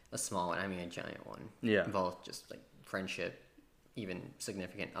a small one, I mean a giant one. Yeah. Both just like friendship, even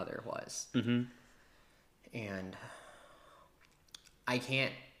significant otherwise. And I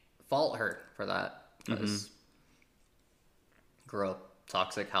can't fault her for that because grew up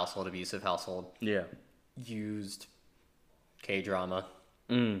toxic household, abusive household. Yeah. Used K-drama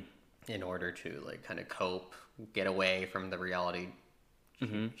in order to like kind of cope, get away from the reality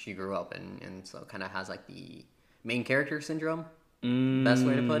she grew up in, and so kind of has like the main character syndrome, best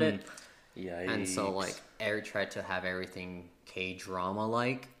way to put it. Yikes. And so like Eric tried to have everything K-drama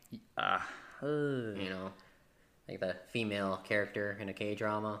like, like the female character in a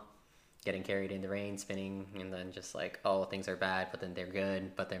K-drama getting carried in the rain, spinning, and then just like, oh, things are bad, but then they're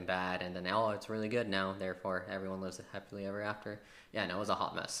good, but then bad, and then, oh, it's really good now, therefore everyone lives happily ever after. Yeah, no, it was a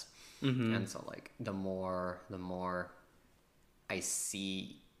hot mess. And so like the more I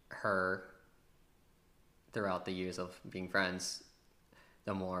see her throughout the years of being friends,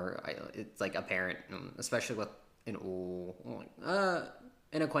 the more it's like apparent, especially with an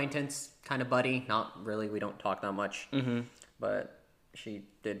acquaintance kind of buddy. Not really, we don't talk that much, but she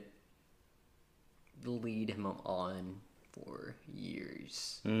did lead him on for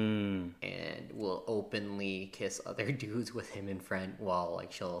years, and will openly kiss other dudes with him in front, while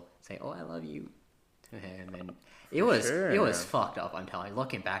like she'll say, "Oh, I love you" to him, and it was fucked up. I'm telling you,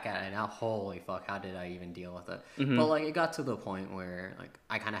 looking back at it now, holy fuck, how did I even deal with it? But like it got to the point where like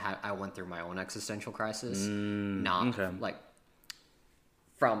I went through my own existential crisis, like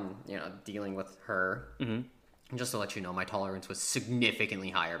from dealing with her. Just to let you know, my tolerance was significantly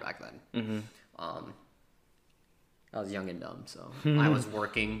higher back then. I was young and dumb, so I was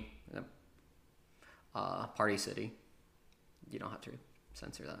working in a Party City. You don't have to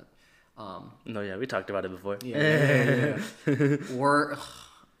censor that. No, yeah, we talked about it before. Yeah. We're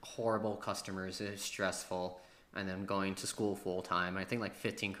horrible customers. It's stressful. And then going to school full time. I think like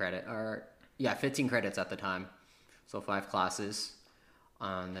 15 credits at the time. So 5 classes.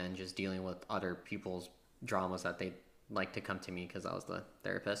 And then just dealing with other people's dramas that they like to come to me because I was the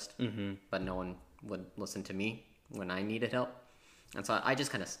therapist. But no one would listen to me when I needed help. And so I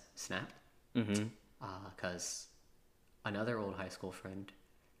just kind of snapped. Because another old high school friend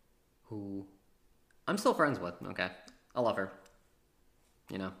who I'm still friends with, okay? I love her.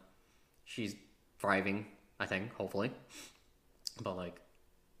 She's thriving, I think, hopefully. But, like,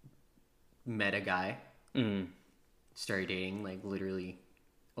 met a guy, started dating, like, literally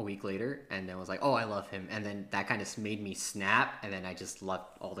a week later, and then was like, oh, I love him. And then that kind of made me snap, and then I just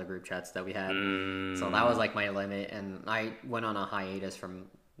left all the group chats that we had. So that was, like, my limit, and I went on a hiatus from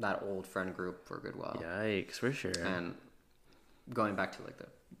that old friend group for a good while. Yikes, for sure. And going back to, like, the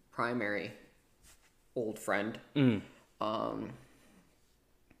primary old friend,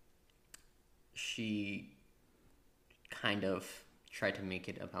 she kind of tried to make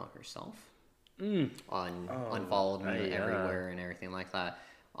it about herself. Unfollowed me everywhere and everything like that.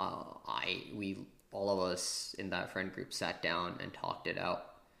 We all of us in that friend group sat down and talked it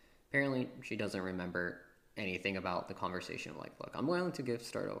out. Apparently, she doesn't remember anything about the conversation. Like, look, I'm willing to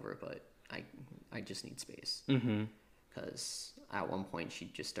start over, but I just need space. Because at one point she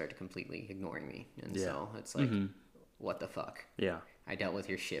just started completely ignoring me, and so it's like, what the fuck? Yeah, I dealt with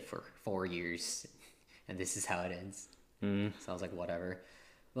your shit for 4 years, and this is how it ends. So I was like, whatever.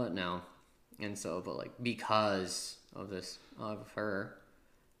 But no. And so, but like, because of her,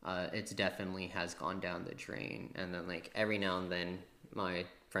 it's definitely has gone down the drain. And then like every now and then, my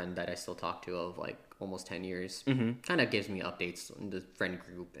friend that I still talk to of like almost 10 years kind of gives me updates in the friend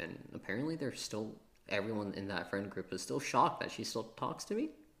group, and apparently they're still everyone in that friend group is still shocked that she still talks to me.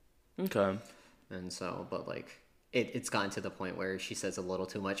 Okay. And so, but like it's gotten to the point where she says a little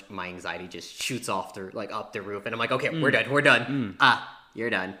too much, my anxiety just shoots off the like up the roof, and I'm like, okay, we're done. You're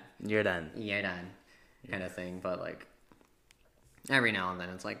done, You're done. kind of thing. But like every now and then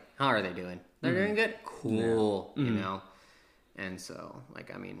it's like, how are they doing? They're doing good, cool, you know. And so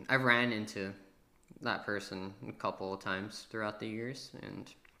like, I mean, I've ran into that person a couple of times throughout the years,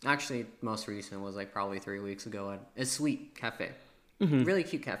 and actually most recent was like probably 3 weeks ago at a sweet cafe. Really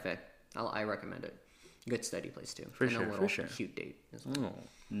cute cafe. I recommend it. Good study place too. For And sure, a little for sure. cute date as well. Oh,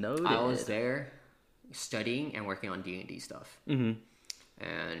 noted. I was there studying and working on D&D stuff. And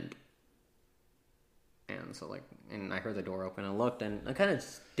so like, and I heard the door open and looked, and I kind of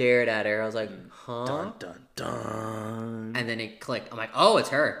stared at her. I was like, huh? Dun, dun, dun. And then it clicked. I'm like, oh, it's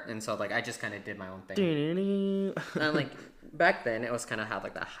her. And so like, I just kind of did my own thing. And like, back then it was kind of had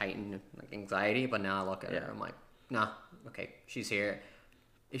like that heightened like anxiety, but now I look at her, I'm like, nah, okay, she's here.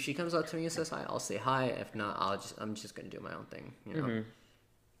 If she comes up to me and says hi, I'll say hi. If not, I'm just gonna do my own thing, you know.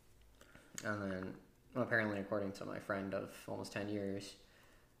 And then apparently, according to my friend of almost 10 years,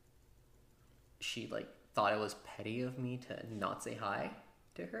 she like thought it was petty of me to not say hi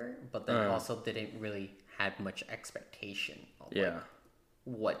to her, but then also didn't really have much expectation of like,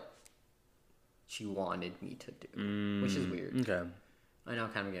 what she wanted me to do, which is weird. Okay. I know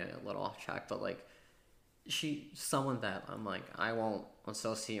I'm kind of getting a little off track, but like, she's someone that I'm like, I won't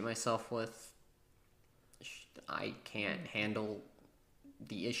associate myself with. I can't handle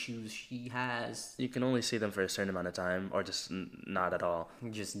the issues she has. You can only see them for a certain amount of time, or just not at all.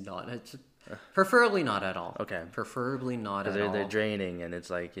 Just not. Preferably not at all. Okay. Preferably not at all. They're draining, and it's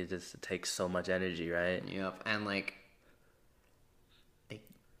like it takes so much energy, right? Yep. And like, they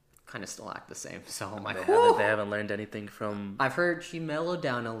kind of still act the same. So I'm like, They haven't learned anything from. I've heard she mellowed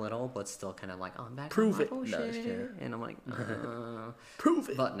down a little, but still kind of like, oh, I'm back. Prove on my it. No, bullshit. just kidding. And I'm like, Prove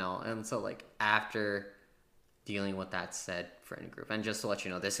it. But no. And so like, after dealing with that said friend group, and just to let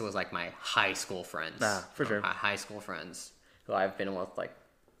you know, this was like my high school friends. For sure. My high school friends who I've been with like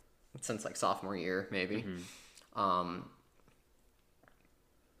since like sophomore year maybe. I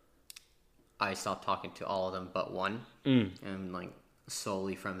stopped talking to all of them but one, and like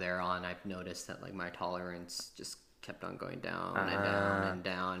slowly from there on, I've noticed that like my tolerance just kept on going down and down and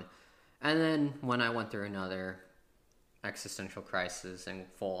down. And then when I went through another existential crisis and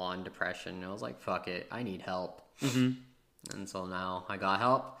full-on depression, I was like, fuck it, I need help. And so now I got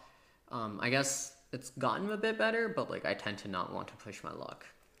help. I guess it's gotten a bit better, but like I tend to not want to push my luck,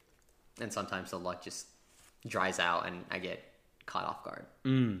 and sometimes the luck just dries out and I get caught off guard.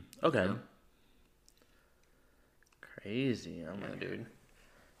 Okay. You know? Crazy. Dude,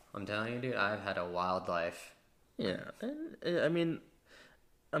 I'm telling you, dude, I've had a wild life. Yeah, and I mean,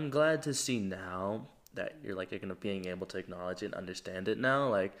 I'm glad to see now that you're gonna being able to acknowledge it and understand it now.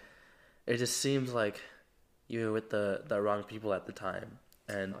 Like, it just seems like you were with the wrong people at the time,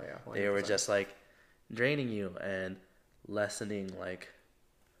 and they were just like draining you and lessening like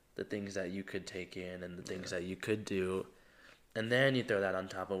the things that you could take in and the things that you could do, and then you throw that on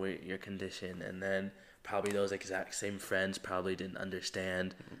top of your condition, and then probably those exact same friends probably didn't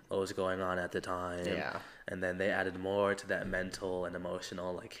understand what was going on at the time. Yeah. And then they added more to that mental and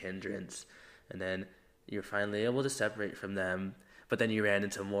emotional like hindrance, and then you're finally able to separate from them. But then you ran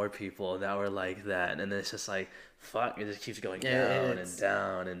into more people that were like that, and it's just like, fuck, it just keeps going down and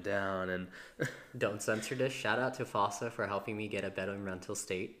down and down. And don't censor this. Shout out to Fossa for helping me get a better mental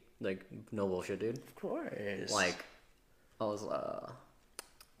state. Like, no bullshit, dude. Of course. Like, I was a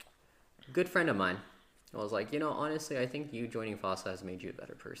good friend of mine. I was like, honestly, I think you joining Fossa has made you a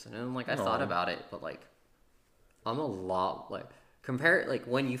better person. And I'm like, I thought about it, but like, I'm a lot like, compare like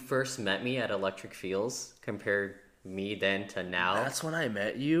when you first met me at Electric Fields, compared me then to now. That's when I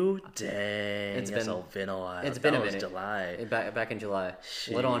met you? Dang. It's been a while. It's been a minute. July. Back in July.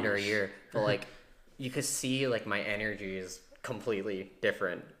 A little under a year. But like, you could see like my energy is completely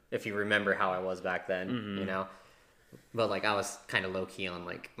different if you remember how I was back then, But like, I was kind of low key on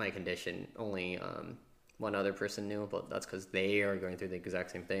like my condition. Only one other person knew, but that's because they are going through the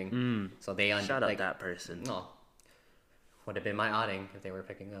exact same thing. So they shout out that person. Oh, would have been my outing if they were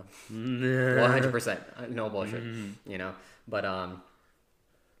picking up. 100%, no bullshit, But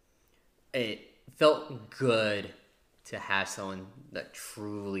it felt good to have someone that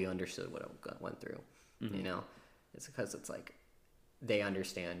truly understood what I went through. It's because it's like they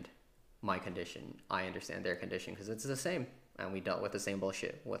understand my condition, I understand their condition, because it's the same. and we dealt with the same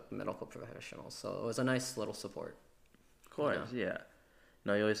bullshit with medical professionals. So it was a nice little support. Of course, yeah. You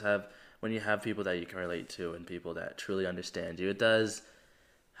know, you always have, when you have people that you can relate to and people that truly understand you, it does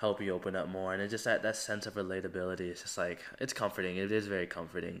help you open up more. And it's just that sense of relatability. It's just like, it's comforting. It is very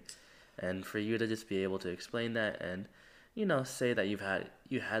comforting. And for you to just be able to explain that and, you know, say that you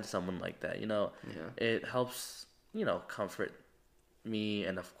had someone like that, you know, it helps, you know, comfort me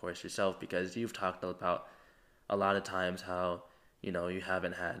and of course yourself, because you've talked about a lot of times how, you know, you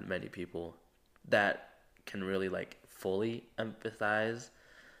haven't had many people that can really like fully empathize,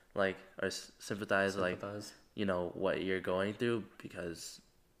 like, or sympathize, like, you know, what you're going through, because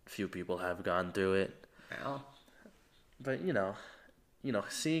few people have gone through it. Yeah. But you know,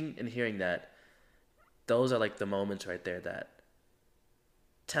 seeing and hearing that, those are like the moments right there that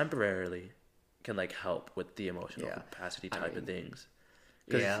temporarily can like help with the emotional capacity type of things.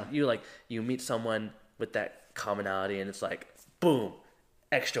 Because you meet someone with that commonality and it's like, boom,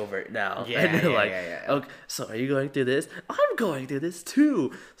 extrovert now. And you're okay, so are you going through this? I'm going through this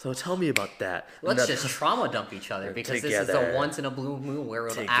too. So tell me about that. Let's just trauma dump each other, because this is a once in a blue moon where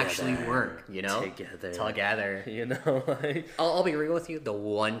it'll actually work, you know? Together. You know, like... I'll be real with you. The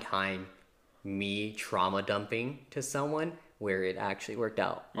one time me trauma dumping to someone where it actually worked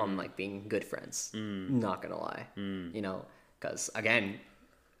out on like being good friends. Not gonna lie. You know, because again,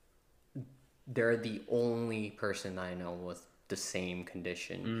 they're the only person I know with the same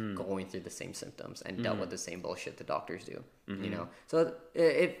condition, going through the same symptoms and dealt with the same bullshit the doctors do. You know, so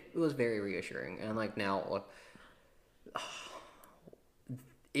it was very reassuring. And like now, look,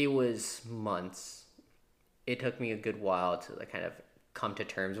 it was months. It took me a good while to like kind of come to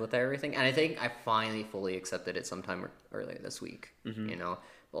terms with everything, and I think I finally fully accepted it sometime earlier this week. You know,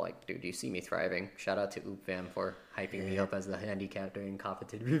 but like, dude, you see me thriving. Shout out to Oop Fam for hyping me up as the handicap during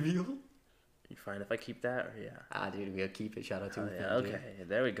competent reveal. You fine if I keep that, or dude, we'll keep it. Shout out to Oop Fam. Okay,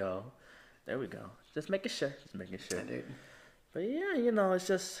 there we go. Just making sure. Dude. But yeah, you know,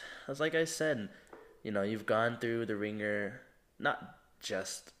 it's like I said, you know, you've gone through the ringer, not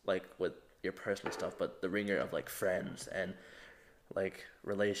just like with your personal stuff, but the ringer of like friends and like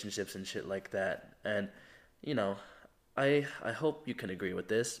relationships and shit like that. And you know, I hope you can agree with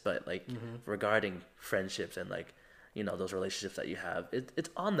this, but like regarding friendships and like, you know, those relationships that you have, it's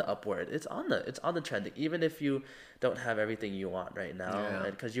on the upward. It's on the trending, even if you don't have everything you want right now.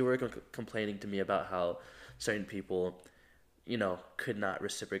 And because you were complaining to me about how certain people, you know, could not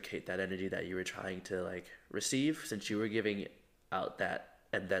reciprocate that energy that you were trying to like receive, since you were giving out that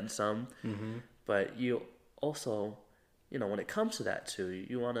and then some. But you also, you know, when it comes to that too,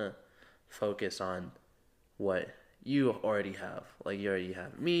 you want to focus on what you already have. Like, you already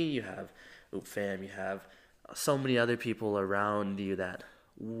have me, you have Oop Fam, you have so many other people around you that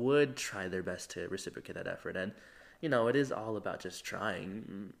would try their best to reciprocate that effort. And, you know, it is all about just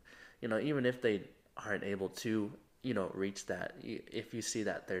trying. You know, even if they aren't able to, you know, reach that, if you see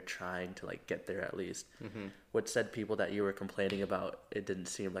that they're trying to like get there at least. What said people that you were complaining about, it didn't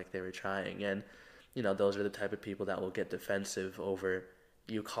seem like they were trying. And, you know, those are the type of people that will get defensive over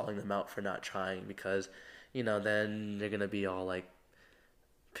you calling them out for not trying, because, you know, then they're gonna be all like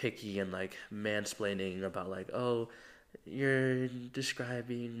picky and like mansplaining about like, oh, you're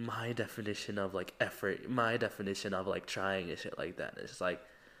describing my definition of like effort, my definition of like trying and shit like that. It's just like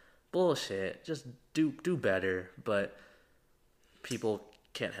bullshit. Just do better. But people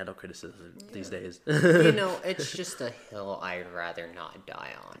can't handle criticism these days. You know, it's just a hill I'd rather not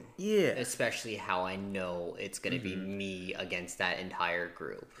die on. Yeah. Especially how I know it's going to be me against that entire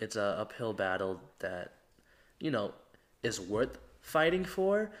group. It's a uphill battle that, you know, is worth fighting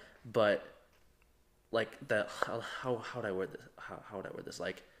for, but like how would I word this? How would I word this?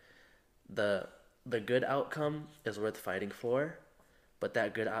 Like the good outcome is worth fighting for, but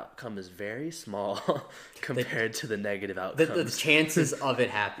that good outcome is very small compared to the negative outcomes. The chances of it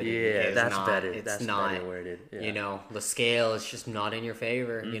happening, that's not, better. It's that's not better worded. Yeah. You know, the scale is just not in your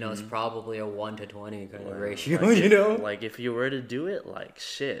favor. You know, it's probably a 1-to-20 kind of ratio. Like, you know, like if you were to do it, like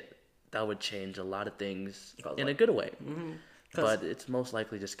shit, that would change a lot of things in a good way. But it's most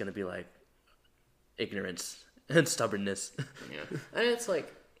likely just gonna be like ignorance and stubbornnness. Yeah, and it's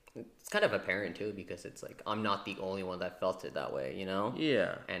like, it's kind of apparent too, because it's like I'm not the only one that felt it that way, you know?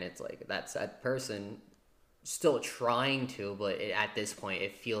 Yeah. And it's like that person still trying to, but at this point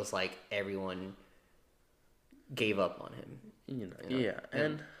it feels like everyone gave up on him. You know? Yeah.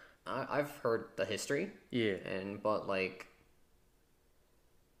 And I've heard the history. Yeah. But like,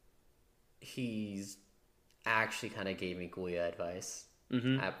 he's actually kind of gave me Guya advice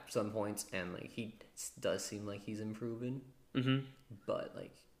at some points, and like he does seem like he's improving. But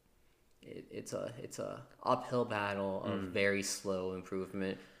like, it's a uphill battle of very slow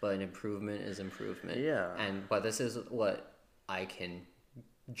improvement, but an improvement is improvement. Yeah. But this is what I can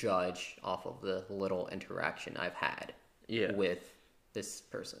judge off of the little interaction I've had with this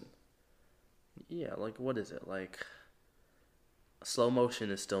person. Yeah, like what is it? Like slow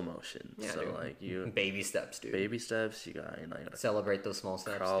motion is still motion. Yeah, so dude. like you Baby steps, dude. baby steps, you gotta Celebrate those small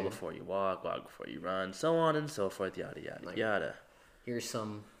steps, crawl dude. before you walk before you run, so on and so forth, yada yada Like, yada. Here's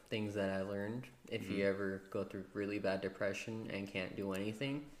some things that I learned. If you ever go through really bad depression and can't do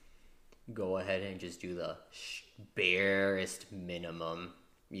anything, go ahead and just do the barest minimum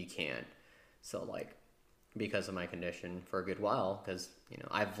you can. So, like, because of my condition for a good while, because,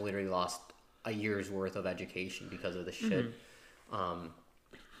 I've literally lost a year's worth of education because of this shit.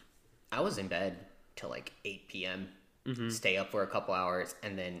 I was in bed till like 8 p.m., stay up for a couple hours,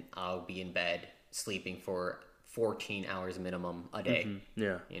 and then I'll be in bed sleeping for 14 hours minimum a day.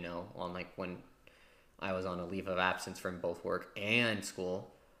 Yeah. On like when I was on a leave of absence from both work and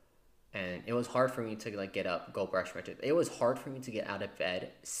school, and it was hard for me to like get up, go brush my teeth. It was hard for me to get out of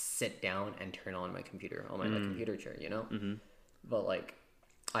bed, sit down, and turn on my computer on my like, computer chair. But like,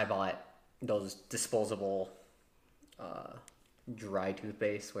 I bought those disposable dry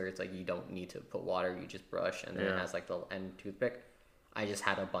toothpaste where it's like you don't need to put water, you just brush, and then it has like the end toothpick. I just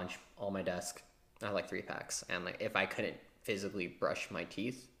had a bunch on my desk. I had like 3 packs, and like if I couldn't physically brush my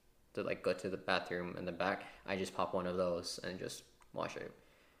teeth to like go to the bathroom in the back, I just pop one of those and just wash it.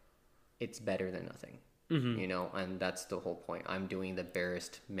 It's better than nothing, and that's the whole point. I'm doing the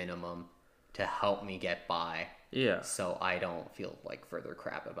barest minimum to help me get by. Yeah. So I don't feel like further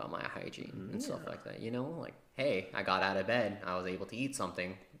crap about my hygiene and stuff like that. Like, hey, I got out of bed. I was able to eat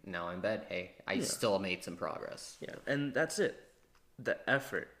something. Now I'm in bed. Hey, I still made some progress. Yeah, and that's it. The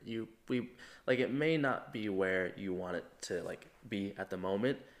effort it may not be where you want it to like be at the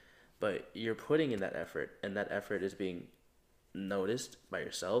moment, but you're putting in that effort, and that effort is being noticed by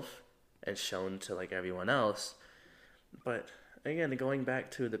yourself and shown to like everyone else. But again, going back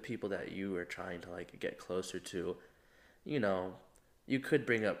to the people that you are trying to like get closer to, you could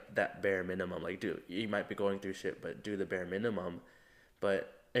bring up that bare minimum. Like, dude, you might be going through shit, but do the bare minimum.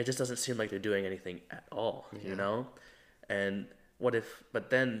 But it just doesn't seem like they're doing anything at all, And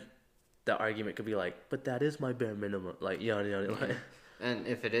but then the argument could be like, but that is my bare minimum. Like, like. And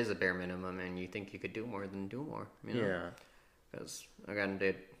if it is a bare minimum and you think you could do more, then do more. Yeah. Because, again,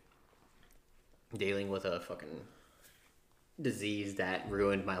 dealing with a fucking disease that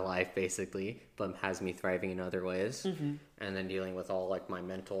ruined my life, basically, but has me thriving in other ways. And then dealing with all, like, my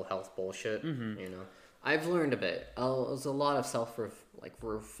mental health bullshit, I've learned a bit. There's a lot of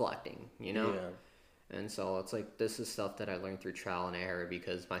reflecting, Yeah. And so it's like, this is stuff that I learned through trial and error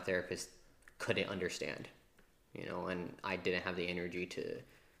because my therapist couldn't understand, and I didn't have the energy to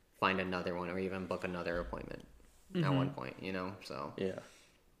find another one or even book another appointment at one point, so. Yeah.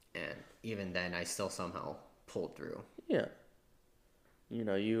 And even then, I still somehow pulled through. Yeah.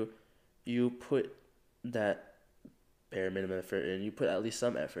 You put that bare minimum effort in, you put at least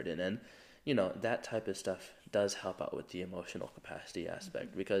some effort in, and, that type of stuff does help out with the emotional capacity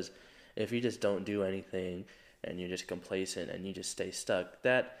aspect because if you just don't do anything and you're just complacent and you just stay stuck,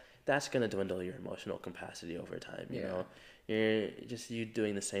 that's going to dwindle your emotional capacity over time, You're just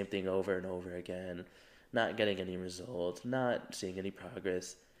doing the same thing over and over again, not getting any results, not seeing any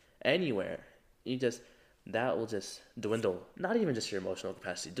progress anywhere. That will just dwindle, not even just your emotional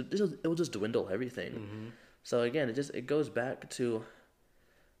capacity, it will just dwindle everything. So again, it goes back to,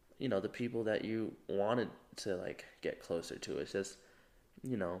 the people that you wanted to like get closer to. It's just,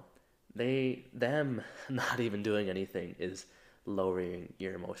 them not even doing anything is lowering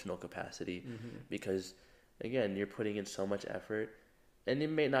your emotional capacity because again, you're putting in so much effort, and it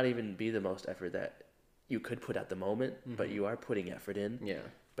may not even be the most effort that you could put at the moment, but you are putting effort in,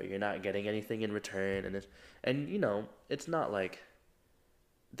 but you're not getting anything in return, and it's not like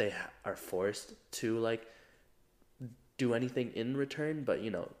they are forced to like do anything in return, but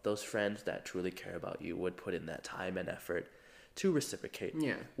those friends that truly care about you would put in that time and effort to reciprocate,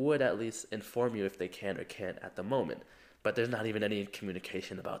 would at least inform you if they can or can't at the moment. But there's not even any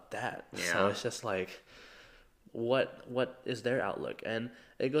communication about that. Yeah. So it's just like, what is their outlook? And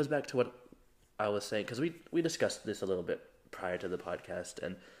it goes back to what I was saying, because we discussed this a little bit prior to the podcast,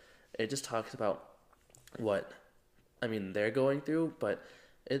 and it just talks about what, they're going through, but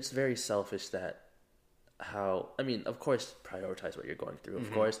it's very selfish that of course, prioritize what you're going through,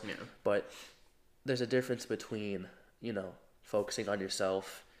 of course, but there's a difference between, focusing on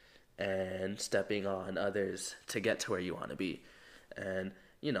yourself and stepping on others to get to where you want to be. And,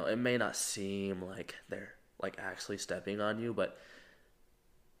 it may not seem like they're like actually stepping on you, but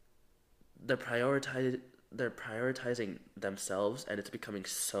they're prioritize they're prioritizing themselves, and it's becoming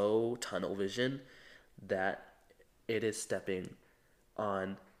so tunnel vision that it is stepping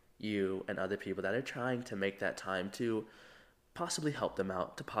on you and other people that are trying to make that time to possibly help them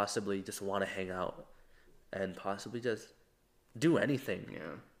out, to possibly just want to hang out and possibly just do anything.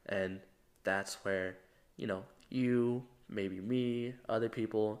 Yeah. And that's where, you, maybe me, other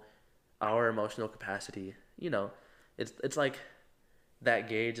people, our emotional capacity, it's like that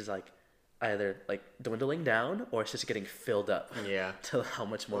gauge is like either like dwindling down or it's just getting filled up Yeah. to how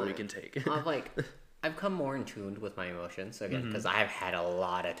much more we can take. I've come more in tune with my emotions again because I've had a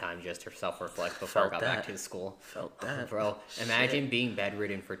lot of time just to self-reflect before I Felt got that. back to school. Felt that. Bro, imagine being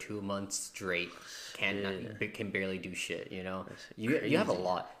bedridden for 2 months straight. Can barely do shit, you know? You have a crazy.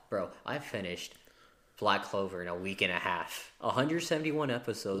 lot. Bro, I finished Black Clover in a week and a half. 171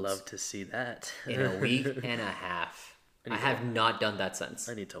 episodes Love to see that. in a week and a half. I have not done that since.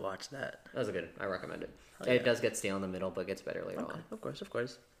 I need to watch that. That was good. I recommend it. Oh, It yeah. does get stale in the middle, but gets better later Okay, on. of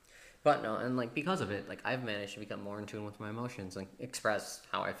course. But no, and like because of it, like I've managed to become more in tune with my emotions and express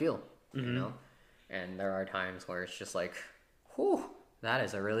how I feel, you know? And there are times where it's just like, whew, that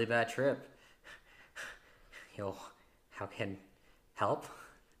is a really bad trip. Yo, how can help?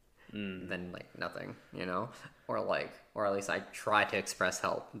 Then like nothing, you know? Or at least I try to express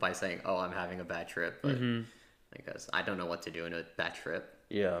help by saying, oh, I'm having a bad trip, but because I don't know what to do in a bad trip.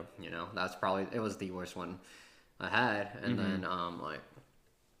 Yeah. You know, it was the worst one I had. And then,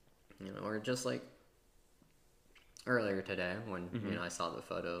 or just like earlier today when, I saw the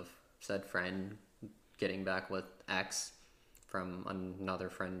photo of said friend getting back with ex from another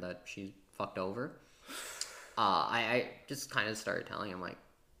friend that she fucked over. I just kind of started telling him, like,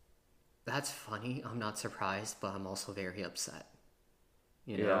 that's funny. I'm not surprised, but I'm also very upset.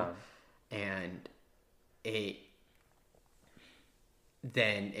 You know? And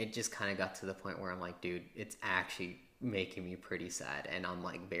then it just kind of got to the point where I'm like, dude, it's actually making me pretty sad, and I'm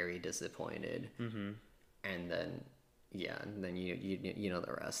like very disappointed. And then you know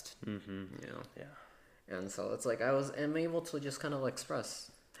the rest. Yeah. And so it's like I'm able to just kind of express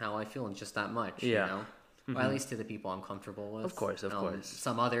how I feel in just that much. Yeah. You know, or at least to the people I'm comfortable with. Of course.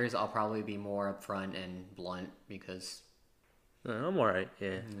 Some others I'll probably be more upfront and blunt because I'm alright.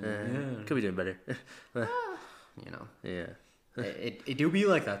 Yeah. Could be doing better. you know. Yeah. It do be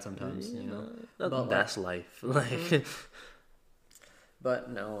like that sometimes, you know. But That's life. Like.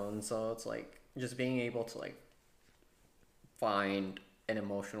 But no, and so it's like just being able to like find an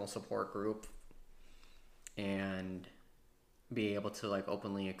emotional support group and be able to like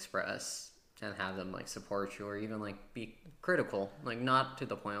openly express and have them like support you or even like be critical, like not to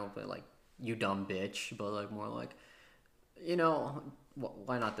the point of like you dumb bitch, but like more like, you know,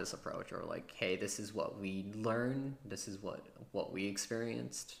 why not this approach, or like, hey, this is what we learned, this is what we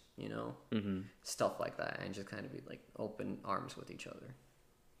experienced, you know, stuff like that, and just kind of be like open arms with each other.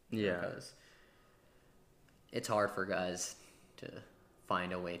 Yeah. Because it's hard for guys to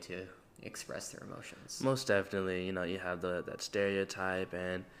find a way to express their emotions. Most definitely, you have that stereotype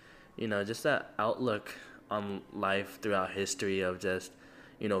and, just that outlook on life throughout history of just,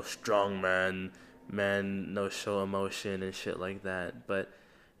 strong men no show emotion and shit like that. But,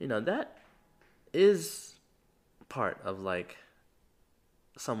 that is part of like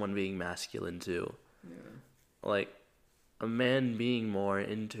someone being masculine too. Yeah. Like a man being more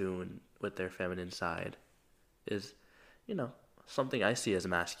in tune with their feminine side is, something I see as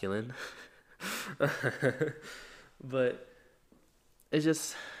masculine. But it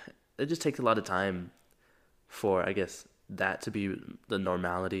just takes a lot of time for, I guess, that to be the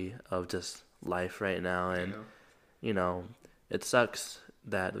normality of just life right now. And it sucks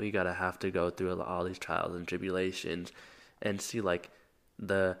that we gotta have to go through all these trials and tribulations and see like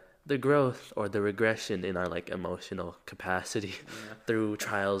the growth or the regression in our like emotional capacity through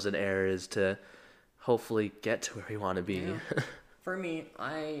trials and errors to hopefully get to where we want to be. For me,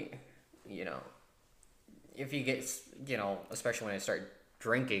 if you get, especially when I start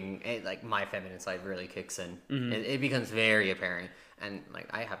drinking, like my feminine side really kicks in. It becomes very apparent, and like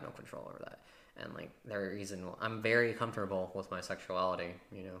I have no control over that. And like the reason I'm very comfortable with my sexuality,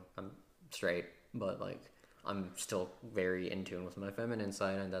 I'm straight, but like I'm still very in tune with my feminine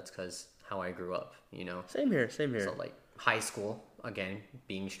side, and that's because how I grew up. Same here. So like high school, again,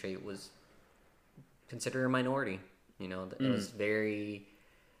 being straight was considered a minority. It was very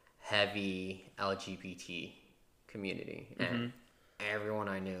heavy LGBT community, and everyone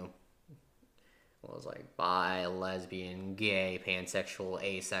I knew was like bi, lesbian, gay, pansexual,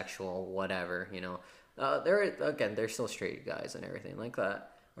 asexual, whatever. They're still straight guys and everything like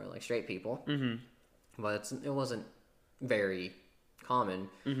that, or like straight people. But it wasn't very common,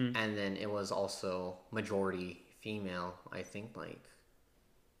 and then it was also majority female. I think like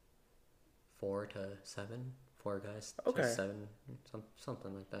 4 to 7, 4 guys Okay. to 7,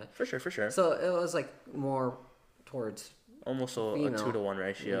 something like that. For sure. So it was like more towards Almost a female. 2-to-1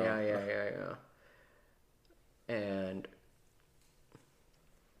 ratio. Yeah. And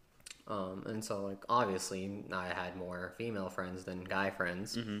so like obviously I had more female friends than guy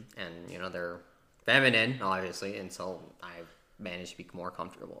friends, and you know they're feminine obviously, and so I managed to be more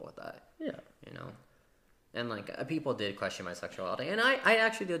comfortable with that. Yeah. You know, and like people did question my sexuality, and I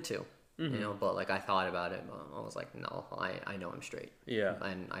actually did too. You know, but like I thought about it, but I was like, no, I know I'm straight. Yeah.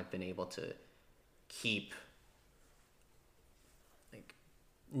 And I've been able to keep like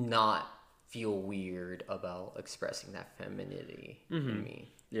not feel weird about expressing that femininity in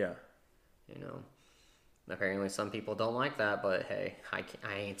me. Yeah. You know, apparently some people don't like that, but hey, I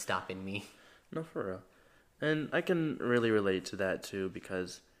ain't stopping me. No, for real. And I can really relate to that too,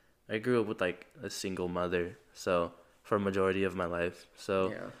 because I grew up with like a single mother, so for a majority of my life.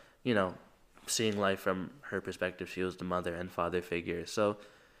 So, Yeah. you know, seeing life from her perspective, she was the mother and father figure. So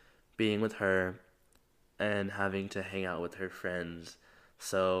being with her and having to hang out with her friends.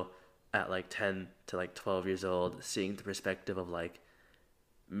 So at like 10 to like 12 years old, seeing the perspective of like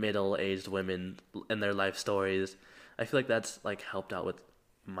middle-aged women and their life stories, I feel like that's like helped out with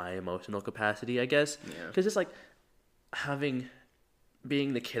my emotional capacity, I guess. Yeah. Because it's like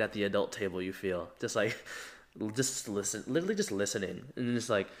being the kid at the adult table, you feel just like literally just listening and just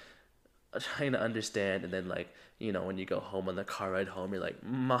like trying to understand, and then like, you know, when you go home on the car ride home, you're like,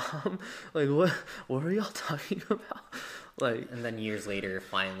 Mom, like what were y'all talking about? Like, And then years later,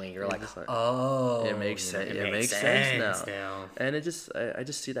 finally, you're like, just like, oh, it makes you know, sense. It makes sense now. And it just I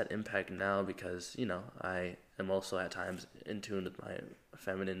just see that impact now because, you know, I am also at times in tune with my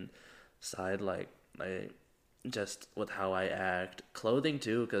feminine side, like I just with how I act, clothing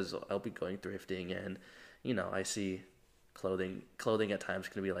too, because I'll be going thrifting and, you know, I see clothing at times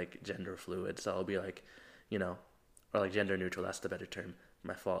can be like gender fluid, so I'll be like, you know, or like gender neutral, that's the better term,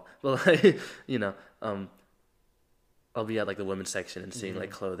 my fault, but like, you know, I'll be at like the women's section and seeing like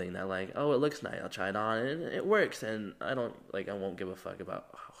clothing that like, oh, it looks nice, I'll try it on and it works, and I won't give a fuck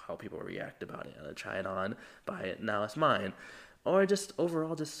about how people react about it. I'll try it on, buy it, now it's mine. Or just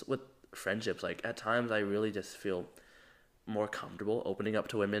overall, just with friendships, like at times I really just feel more comfortable opening up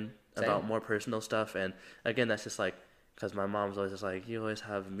to women about more personal stuff. And again, that's just like because my mom's always just like, you always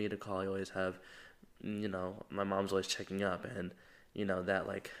have me to call, you always have, you know, my mom's always checking up, and you know that,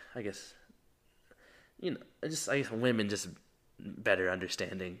 like, I guess, you know, I guess women just better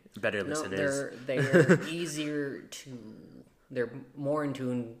understanding, better listeners. They're easier to. They're more in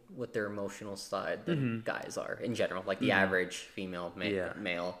tune with their emotional side than guys are in general. Like the average female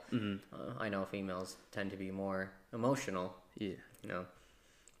male. I know females tend to be more emotional. Yeah. You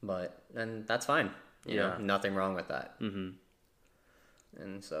know, and that's fine. You know, nothing wrong with that. And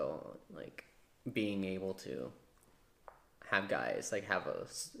so, like, being able to have guys, like, have a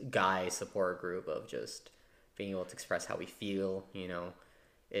guy support group of just being able to express how we feel, you know,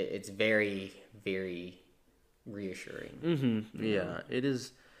 it's very, very reassuring. Yeah, it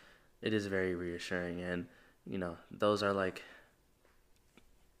is very reassuring, and, you know, those are, like,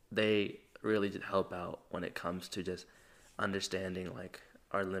 they really help out when it comes to just understanding, like,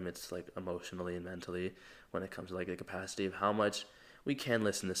 our limits, like, emotionally and mentally, when it comes to, like, the capacity of how much we can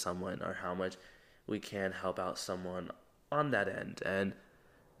listen to someone or how much we can help out someone on that end. And,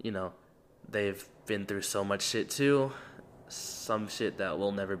 you know, they've been through so much shit too, some shit that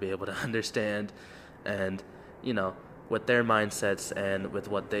we'll never be able to understand, and, you know, with their mindsets and with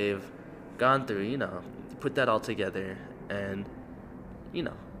what they've gone through, you know, put that all together, and, you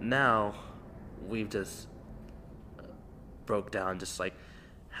know, now we've just broke down just like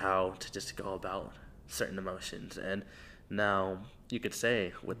how to just go about certain emotions, and now you could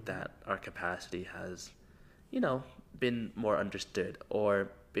say with that our capacity has, you know, been more understood or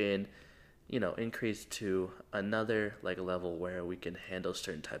been, you know, increased to another like level where we can handle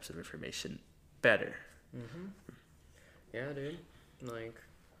certain types of information better. Yeah, dude. Like,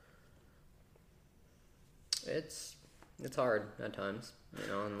 it's hard at times, you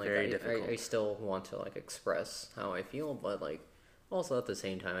know, and like Very difficult. I still want to like express how I feel, but like also at the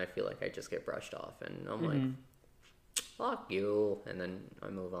same time I feel like I just get brushed off, and I'm like, fuck you, and then I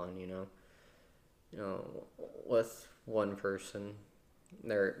move on, you know. You know, with one person,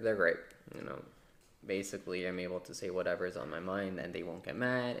 they're great, you know. Basically, I'm able to say whatever's on my mind, and they won't get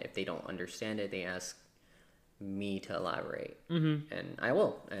mad. If they don't understand it, they ask me to elaborate, and I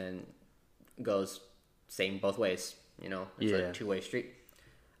will, and it goes same both ways, you know. It's a two-way street.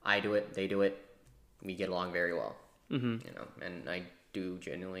 I do it, they do it, we get along very well. You know, and I do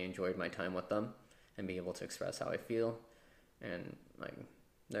genuinely enjoy my time with them and be able to express how I feel, and like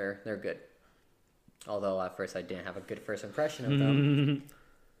they're good. Although at first I didn't have a good first impression of them.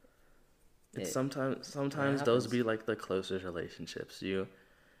 Sometimes those be like the closest relationships. You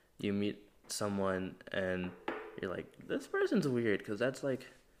meet someone and you're like, this person's weird, because that's like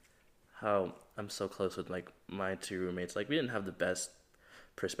how I'm so close with like my two roommates. Like, we didn't have the best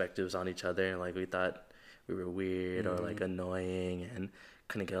perspectives on each other. Like, we thought we were weird or like annoying and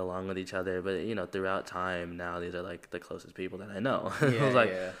couldn't get along with each other. But you know, throughout time, now these are like the closest people that I know.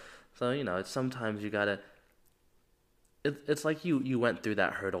 So you know, it's sometimes you gotta. It's like you went through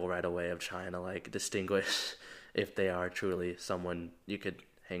that hurdle right away of trying to like distinguish if they are truly someone you could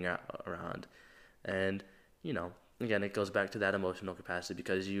hang out around, and you know, again, it goes back to that emotional capacity,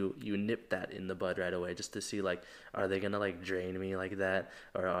 because you nip that in the bud right away, just to see like, are they gonna like drain me like that,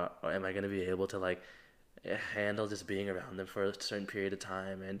 or am I gonna be able to like handle just being around them for a certain period of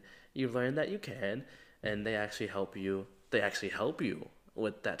time? And you learn that you can, and they actually help you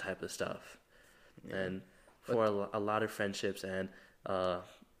with that type of stuff. And for a lot of friendships and a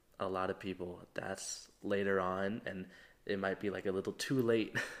lot of people, that's later on, and it might be like a little too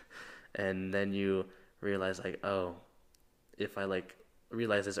late. And then you realize like, oh, if I like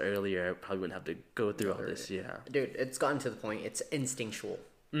realized this earlier, I probably wouldn't have to go through all this. Yeah, dude, it's gotten to the point, it's instinctual.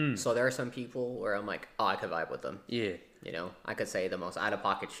 So there are some people where I'm like, oh, I could vibe with them. Yeah. You know, I could say the most out of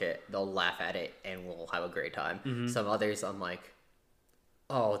pocket shit, they'll laugh at it and we'll have a great time. Some others I'm like,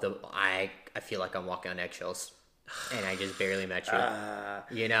 oh, I feel like I'm walking on eggshells and I just barely met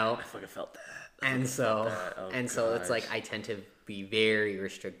you. You know? I fucking felt that. So it's like I tend to be very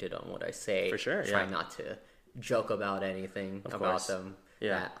restricted on what I say. For sure, Try not to joke about anything about them.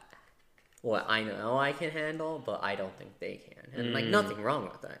 Yeah. What I know I can handle, but I don't think they can. And like nothing wrong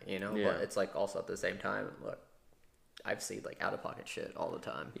with that, you know? Yeah. But it's like also at the same time, look, I've seen like out of pocket shit all the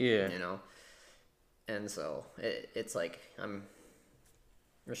time. Yeah. You know? And so it's like I'm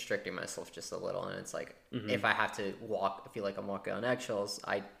restricting myself just a little, and it's like if I have to feel like I'm walking on eggshells,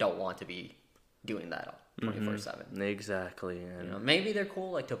 I don't want to be doing that 24/7. Exactly. And you know, maybe they're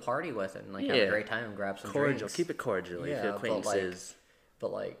cool like to party with and like have a great time and grab some cordial. drinks. Keep it cordial. If your acquaintances.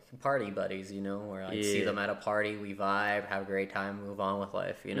 But like party buddies, you know, where I see them at a party, we vibe, have a great time, move on with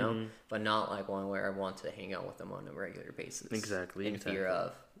life, you know, but not like one where I want to hang out with them on a regular basis. Exactly. In fear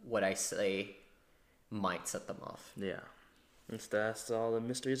of what I say might set them off. Yeah. That's all the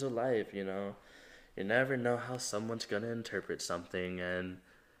mysteries of life, you know. You never know how someone's going to interpret something, and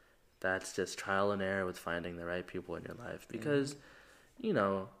that's just trial and error with finding the right people in your life. Because, you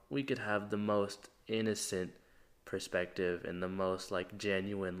know, we could have the most innocent perspective and the most like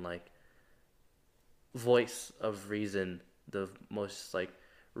genuine like voice of reason, the most like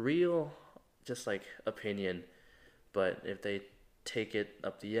real just like opinion, but if they take it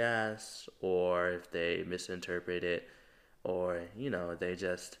up the ass, or if they misinterpret it, or you know, they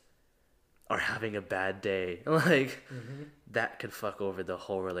just are having a bad day, like that could fuck over the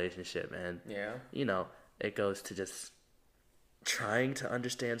whole relationship. And you know, it goes to just trying to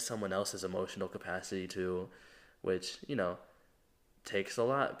understand someone else's emotional capacity too, which, you know, takes a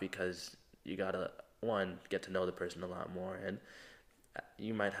lot, because you gotta, one, get to know the person a lot more, and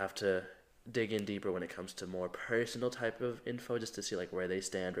you might have to dig in deeper when it comes to more personal type of info, just to see like where they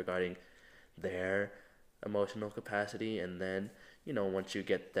stand regarding their emotional capacity. And then, you know, once you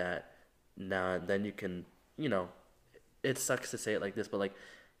get that, then you can, you know, it sucks to say it like this,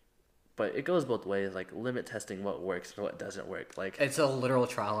 but it goes both ways, like limit testing what works and what doesn't work. Like, it's a literal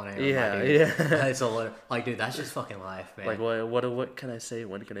trial and error. Yeah. It's a literal, like, dude, that's just fucking life, man. Like, what can I say?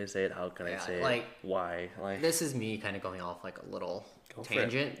 When can I say it? How can I say like, it? Why? Like, this is me kind of going off like a little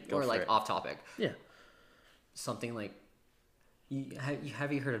tangent or like off topic. Yeah. Something like,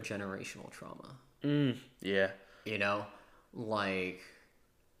 have you heard of generational trauma? Yeah. You know, like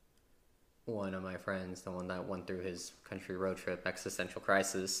one of my friends, the one that went through his country road trip, existential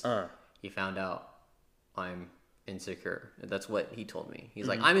crisis. He found out I'm insecure. That's what he told me. He's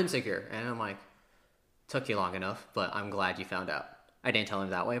like, I'm insecure. And I'm like, took you long enough, but I'm glad you found out. I didn't tell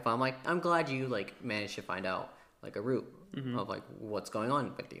him that way, but I'm like, I'm glad you like managed to find out like a root of like what's going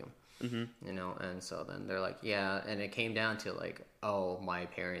on with you. You know, and so then they're like, yeah, and it came down to like, oh, my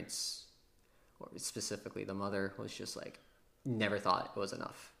parents, or specifically the mother, was just like, never thought it was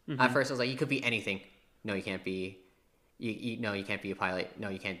enough. At first I was like, you could be anything. No, you can't be. No, you can't be a pilot. No,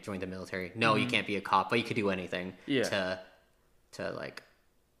 you can't join the military. No, you can't be a cop. But you could do anything to like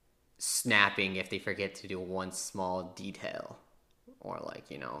snapping if they forget to do one small detail, or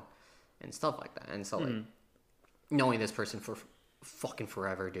like, you know, and stuff like that. And so like knowing this person for fucking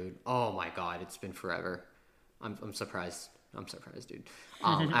forever, dude. Oh my god, it's been forever. I'm surprised. I'm surprised, dude.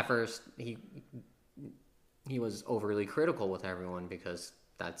 At first, he was overly critical with everyone because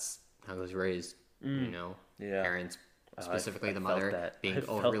that's how he was raised. You know, Yeah. parents, specifically I the felt mother, that. being I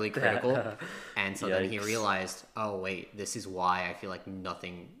felt overly that. critical. And so then he Yikes. realized, oh wait, this is why I feel like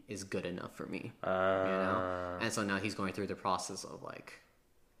nothing is good enough for me. You know, and so now he's going through the process of like,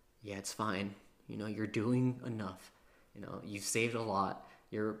 yeah, it's fine. You know, you're doing enough. You know, you've saved a lot.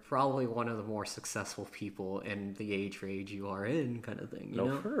 You're probably one of the more successful people in the age range you are in, kind of thing. You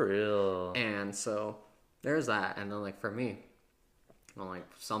know? For real. And so there's that. And then like for me, well, like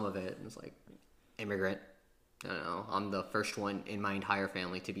some of it is like immigrant. I don't know. I'm the first one in my entire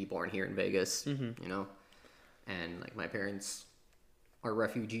family to be born here in Vegas. You know, and like my parents are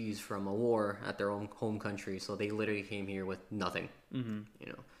refugees from a war at their own home country, so they literally came here with nothing. You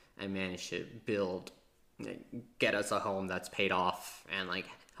know, and managed to build, get us a home that's paid off, and like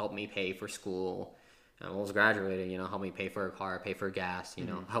help me pay for school. And I was graduating, you know, help me pay for a car, pay for gas, you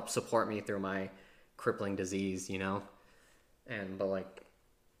know, help support me through my crippling disease, you know. And but like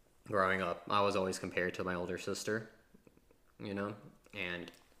growing up, I was always compared to my older sister, you know,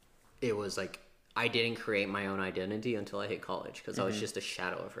 and it was like I didn't create my own identity until I hit college because I was just a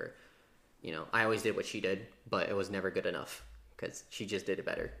shadow of her. You know, I always did what she did, but it was never good enough because she just did it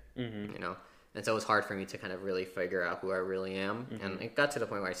better, you know. And so it was hard for me to kind of really figure out who I really am. And it got to the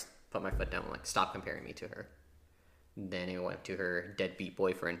point where I put my foot down and like, stop comparing me to her. Then it went to her deadbeat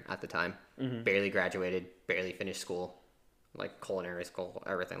boyfriend at the time. Barely graduated, barely finished school, like culinary school,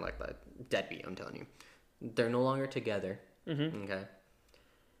 everything like that. Deadbeat, I'm telling you. They're no longer together. Okay.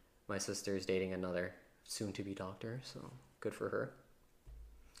 My sister's dating another soon-to-be doctor, so good for her.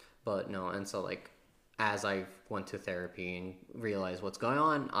 But no, and so like, as I went to therapy and realized what's going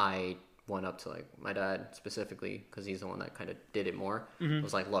on, I went up to like my dad specifically because he's the one that kind of did it more.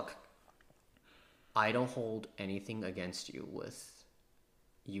 Was like, look, I don't hold anything against you with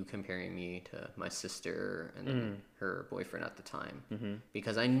you comparing me to my sister and then her boyfriend at the time,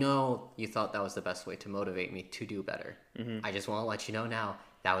 because I know you thought that was the best way to motivate me to do better. I just want to let you know now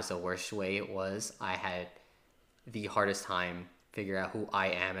that was the worst way it was. I had the hardest time figure out who I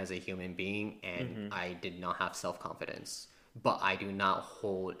am as a human being, and I did not have self-confidence. But I do not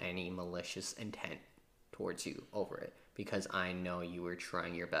hold any malicious intent towards you over it because I know you were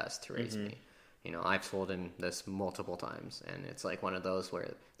trying your best to raise me. You know, I've told him this multiple times, and it's like one of those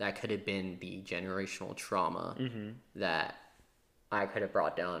where that could have been the generational trauma that I could have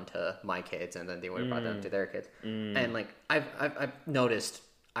brought down to my kids, and then they would have brought down to their kids. And like I've noticed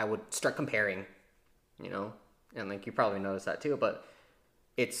I would start comparing, you know, and like you probably noticed that too, but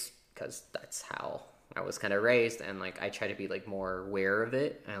it's because that's how I was kind of raised, and like I try to be like more aware of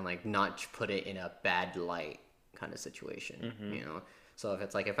it and like not put it in a bad light kind of situation, you know. So if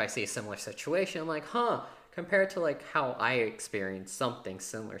it's like if I see a similar situation, I'm like, compared to like how I experienced something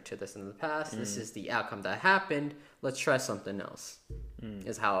similar to this in the past, this is the outcome that happened. Let's try something else.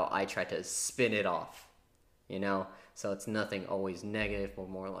 Is how I try to spin it off, you know. So it's nothing always negative, but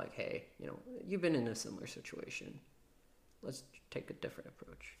more like, hey, you know, you've been in a similar situation. Let's take a different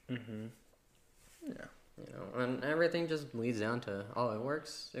approach. Yeah. You know, and everything just leads down to, oh, it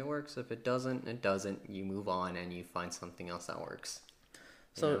works. It works. If it doesn't, it doesn't. You move on and you find something else that works.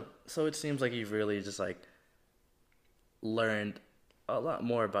 So it seems like you've really just like learned a lot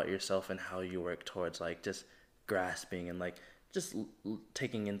more about yourself and how you work towards like just grasping and like just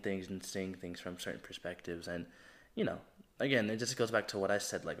taking in things and seeing things from certain perspectives. And you know, again, it just goes back to what I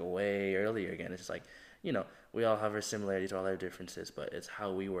said like way earlier. Again, it's just like, you know, we all have our similarities, all our differences, but it's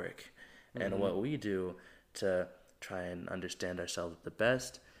how we work and what we do to try and understand ourselves the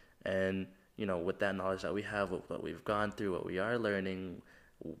best. And you know, with that knowledge that we have, what we've gone through, what we are learning,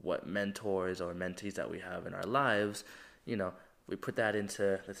 what mentors or mentees that we have in our lives, you know, we put that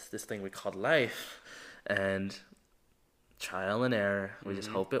into this thing we call life, and trial and error. We just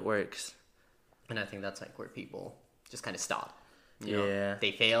hope it works. And I think that's like where people just kind of stop. You know?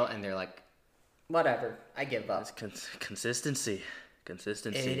 They fail and they're like, whatever, I give up. It's consistency.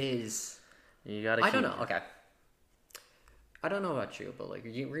 It is. You gotta. I don't know. Okay. I don't know about you, but like,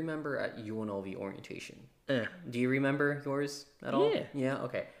 you remember at UNLV orientation? Do you remember yours at all? Yeah. Yeah.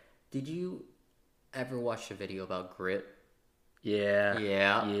 Okay. Did you ever watch a video about grit?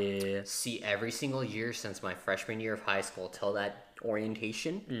 Yeah. See, every single year since my freshman year of high school till that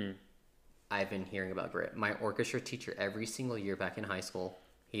orientation, I've been hearing about grit. My orchestra teacher every single year back in high school,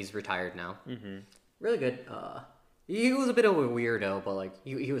 he's retired now. Really good. He was a bit of a weirdo, but like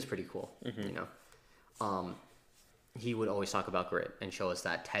he was pretty cool. You know. He would always talk about grit and show us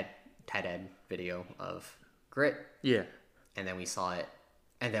that TED Ed video of grit. Yeah. And then we saw it.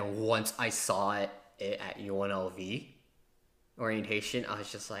 And then once I saw it it at UNLV orientation, I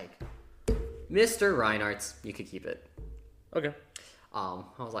was just like, Mr. Reinhardt's, you could keep it. Okay. I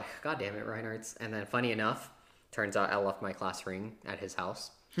was like, God damn it, Reinhardt's. And then funny enough, turns out I left my class ring at his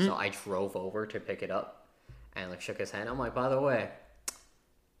house. So I drove over to pick it up and like shook his hand. I'm like, by the way,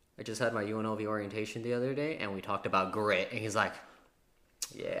 I just had my UNLV orientation the other day and we talked about grit. And he's like,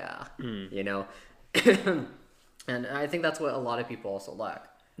 yeah, you know. And I think that's what a lot of people also lack.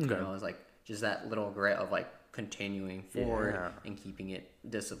 Okay. You know, it's like just that little grit of like continuing forward Yeah. and keeping it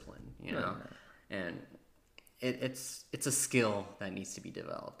disciplined, you know. And it's a skill that needs to be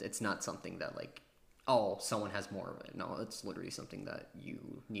developed. It's not something that like, oh, someone has more of it. No, it's literally something that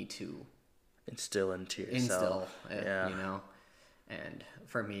you need to Instill into yourself. you know. And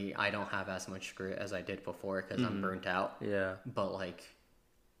for me, I don't have as much grit as I did before because I'm burnt out. Yeah. But like,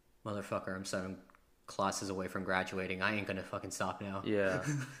 motherfucker, I'm 7 classes away from graduating. I ain't gonna fucking stop now. Yeah.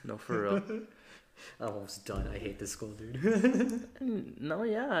 No, for real. I'm almost done. I hate this school, dude. No,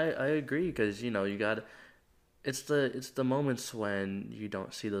 yeah, I agree because you know you got it's the moments when you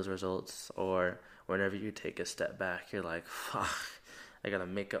don't see those results or whenever you take a step back, you're like, fuck, I gotta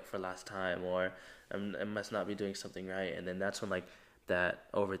make up for last time or I must not be doing something right, and then that's when like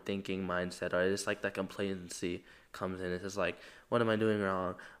that overthinking mindset or just like that complacency comes in. It's just like, what am I doing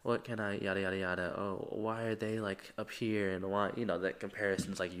wrong? What can I yada yada yada? Oh, why are they like up here and why that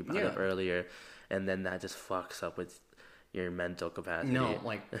comparisons like you brought up earlier, and then that just fucks up with your mental capacity. No,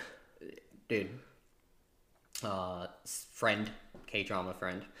 like, dude, friend, K-drama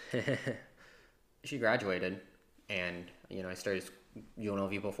friend, she graduated, and I started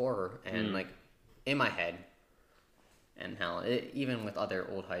UNLV before her, and like in my head, and hell, even with other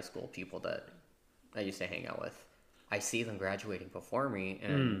old high school people that I used to hang out with, I see them graduating before me,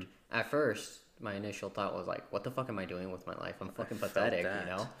 and at first my initial thought was like, what the fuck am I doing with my life? I'm fucking pathetic,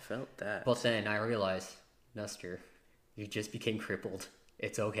 Felt that. But then I realized, Nestor, you just became crippled.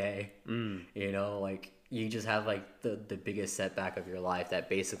 It's okay. Like you just have like the biggest setback of your life that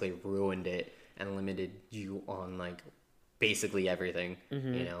basically ruined it and limited you on like basically everything.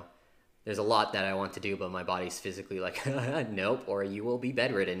 There's a lot that I want to do, but my body's physically like, nope, or you will be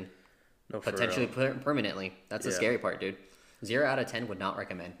bedridden. No, potentially permanently. That's the scary part, dude. 0 out of 10 would not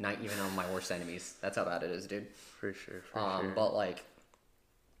recommend. Not even on my worst enemies. That's how bad it is, dude. For sure. Sure. But like,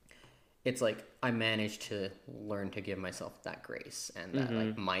 it's like I managed to learn to give myself that grace and that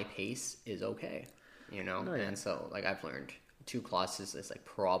like my pace is okay, And so like I've learned 2 classes is like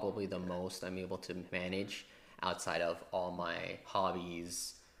probably the most I'm able to manage outside of all my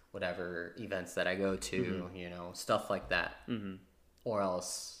hobbies, whatever events that I go to, stuff like that. Or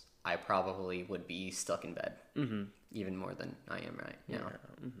else I probably would be stuck in bed even more than I am right now.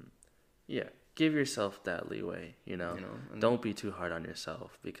 Yeah. Give yourself that leeway, Don't be too hard on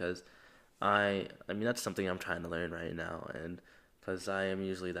yourself because I mean, that's something I'm trying to learn right now. And because I am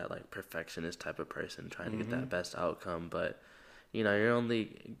usually that like perfectionist type of person trying to get that best outcome. But, you're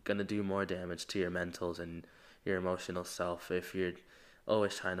only going to do more damage to your mentals and your emotional self if you're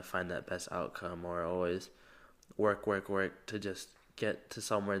always trying to find that best outcome or always work to just get to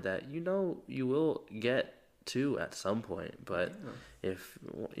somewhere that you will get to at some point. But if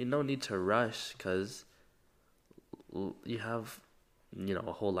you don't need to rush because you have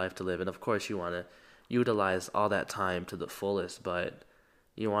a whole life to live, and of course you want to utilize all that time to the fullest, but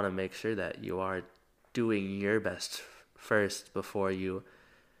you want to make sure that you are doing your best first before you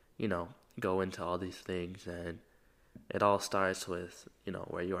go into all these things. And it all starts with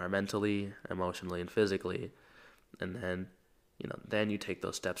where you are mentally, emotionally, and physically, and then then you take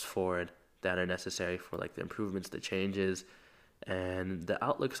those steps forward that are necessary for like the improvements, the changes, and the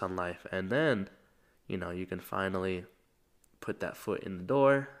outlooks on life. And then, you can finally put that foot in the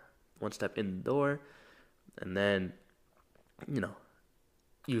door, one step in the door, and then,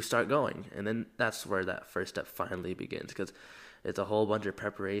 you start going. And then that's where that first step finally begins, because it's a whole bunch of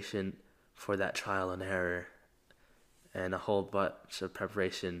preparation for that trial and error and a whole bunch of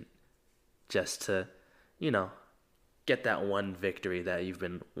preparation just to, get that one victory that you've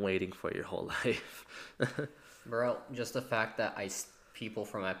been waiting for your whole life. Bro, just the fact that people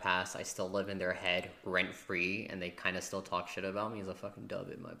from my past, I still live in their head rent-free, and they kind of still talk shit about me is a fucking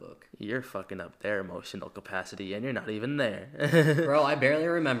dub in my book. You're fucking up their emotional capacity, and you're not even there. Bro, I barely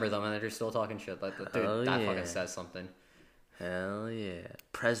remember them, and they're still talking shit. Like, dude, that fucking says something. Hell yeah.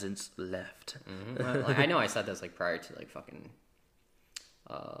 Presence left. Like, I know I said this, like, prior to, like, fucking,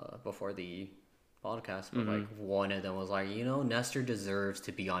 before the podcast, but like one of them was like, Nestor deserves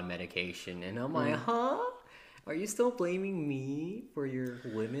to be on medication, and I'm like, huh? Are you still blaming me for your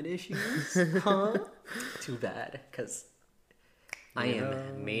women issues? Huh? Too bad, because I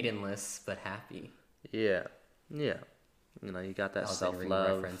am maidenless but happy. Yeah. Yeah. You got that Elden self Ring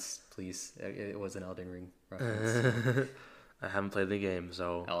love. reference, please. It was an Elden Ring reference. I haven't played the game,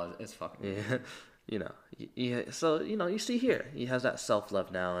 so Oh, it's fucking yeah. amazing. Yeah. So you see here, he has that self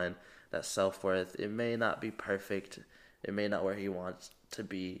love now and that self worth. It may not be perfect. It may not where he wants to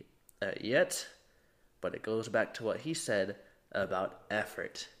be yet, but it goes back to what he said about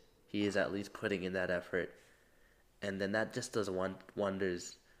effort. He is at least putting in that effort, and then that just does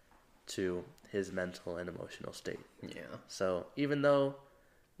wonders to his mental and emotional state. Yeah. So even though,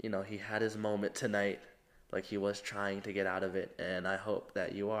 he had his moment tonight, like he was trying to get out of it, and I hope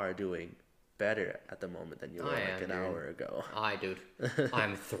that you are doing better at the moment than you were like an hour ago. Dude.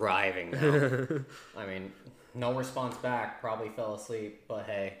 I'm thriving now. I mean, no response back, probably fell asleep, but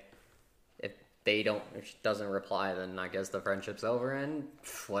hey, if she doesn't reply, then I guess the friendship's over and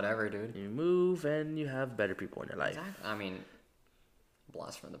whatever, dude. You move and you have better people in your life. Exactly. I mean,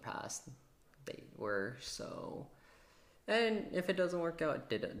 blast from the past. They were so... And if it doesn't work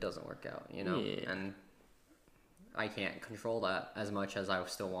out, it doesn't work out, Yeah. And I can't control that as much as I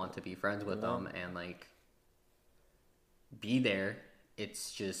still want to be friends with them and, like, be there.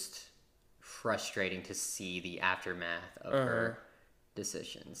 It's just frustrating to see the aftermath of her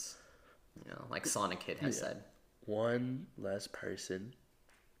decisions. Like Sonic Kid has said. One less person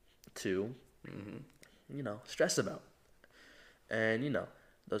to, stress about. And,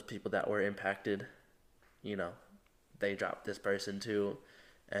 those people that were impacted, they dropped this person too.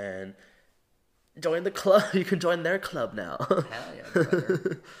 And join the club. You can join their club now. Hell yeah,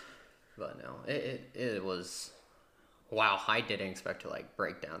 brother. But no, it was... Wow, I didn't expect to, like,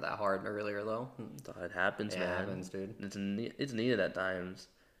 break down that hard earlier, though. It happens, man. It happens, dude. It's needed at times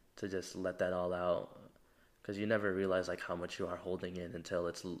to just let that all out. Because you never realize, like, how much you are holding in until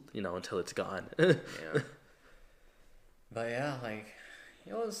it's, until it's gone. Yeah. But yeah, like,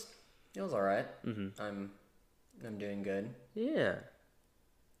 it was alright. Mm-hmm. I'm doing good. Yeah.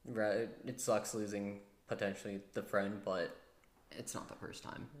 Right, it sucks losing potentially the friend, but it's not the first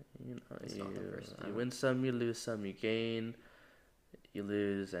time. It's not the first time. You win some, you lose some, you gain, you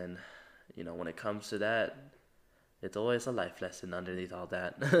lose, and when it comes to that, it's always a life lesson underneath all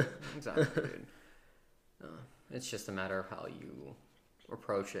that. Exactly, dude. It's just a matter of how you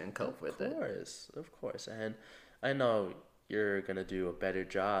approach it and cope with it. Of course, and I know you're gonna do a better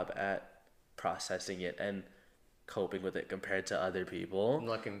job at processing it and coping with it compared to other people.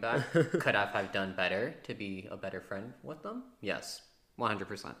 Looking back, could I have done better to be a better friend with them? Yes,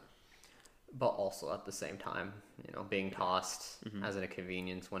 100%. But also at the same time, being tossed as an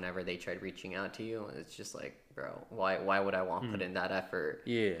inconvenience whenever they tried reaching out to you. It's just like, bro, why would I want to put in that effort?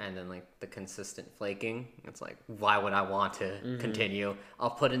 Yeah. And then, like, the consistent flaking, it's like, why would I want to continue? I'll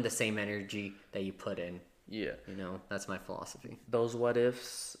put in the same energy that you put in. Yeah. That's my philosophy. Those what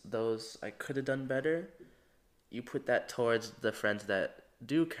ifs, those I could have done better, you put that towards the friends that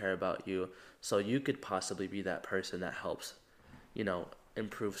do care about you, so you could possibly be that person that helps,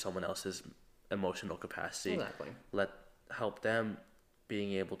 improve someone else's emotional capacity. Exactly. Help them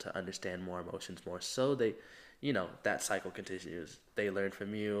being able to understand more emotions more, so they, that cycle continues. They learn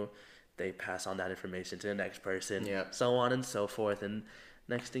from you, they pass on that information to the next person, so on and so forth, and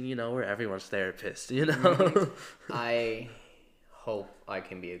next thing you know, we're everyone's therapist. I hope I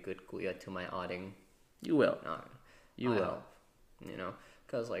can be a good guia to my outing. You will. You will. Hope,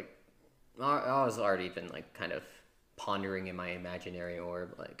 because, like, I was already been, like, kind of pondering in my imaginary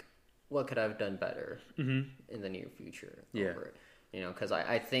orb, like, what could I have done better in the near future over it? Because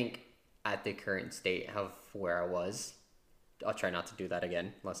I think at the current state of where I was, I'll try not to do that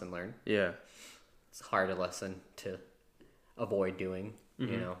again. Lesson learned. Yeah. It's a hard lesson to avoid doing,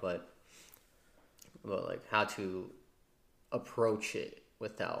 but like, how to approach it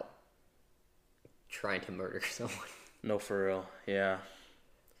without trying to murder someone. No, for real. Yeah.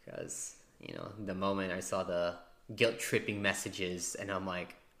 Because, the moment I saw the guilt-tripping messages, and I'm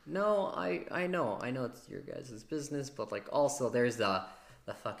like, no, I know it's your guys' business, but, like, also there's the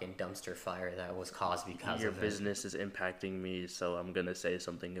fucking dumpster fire that was caused because your of business is impacting me, so I'm gonna say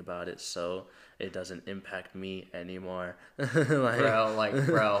something about it so it doesn't impact me anymore.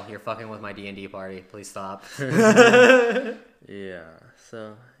 Bro, you're fucking with my D&D party. Please stop. Yeah,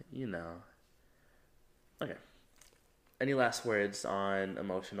 so, Okay. Any last words on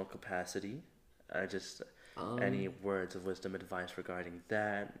emotional capacity? Any words of wisdom, advice regarding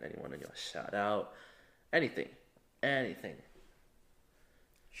that? Anyone you shout out? Anything.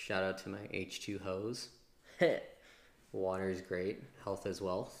 Shout out to my H2 hose. Water is great. Health is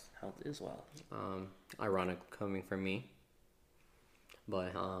wealth. Health is wealth. Ironic coming from me.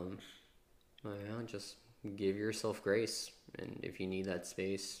 But, just give yourself grace. And if you need that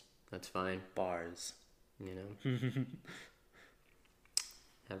space, That's fine. Bars. You know.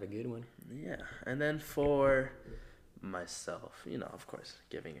 Have a good one. Yeah, and then for myself, of course,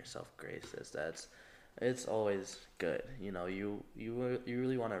 giving yourself grace it's always good. You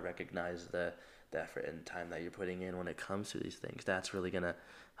really want to recognize the effort and time that you're putting in when it comes to these things. That's really gonna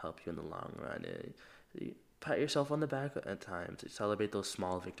help you in the long run. You pat yourself on the back at times. Celebrate those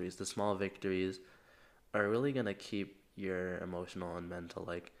small victories. The small victories are really gonna keep your emotional and mental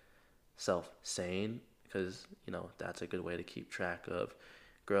self sane, because that's a good way to keep track of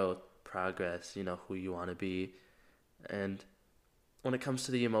growth, progress, who you want to be. And when it comes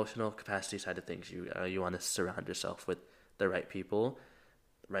to the emotional capacity side of things, you want to surround yourself with the right people,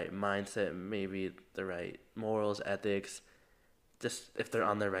 right mindset, maybe the right morals, ethics, just if they're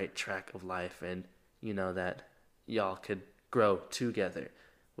on the right track of life, and that y'all could grow together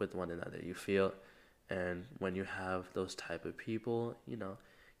with one another, you feel. And when you have those type of people,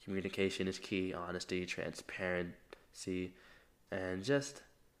 communication is key, honesty, transparency, and just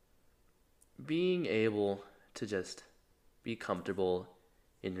being able to just be comfortable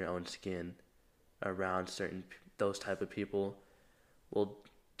in your own skin around those type of people will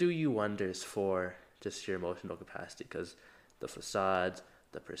do you wonders for just your emotional capacity, because the facades,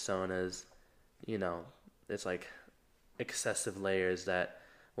 the personas, it's like excessive layers that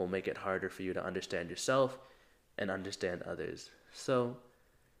will make it harder for you to understand yourself and understand others. So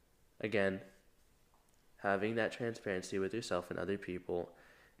again, having that transparency with yourself and other people,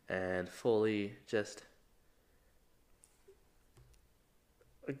 and fully just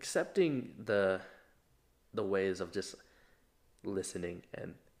accepting the ways of just listening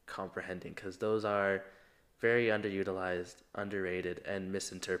and comprehending, because those are very underutilized, underrated, and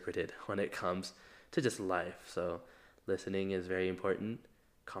misinterpreted when it comes to just life. So listening is very important,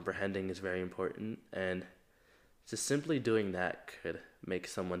 comprehending is very important, and just simply doing that could make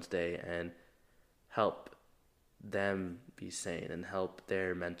someone's day and help them be sane and help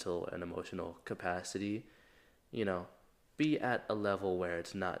their mental and emotional capacity, be at a level where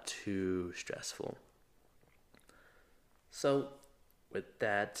it's not too stressful. So with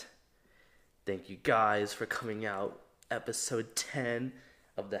that, thank you guys for coming out. Episode 10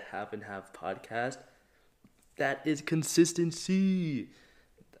 of the Half and Half podcast. That is consistency.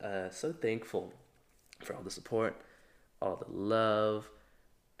 So thankful for all the support, all the love,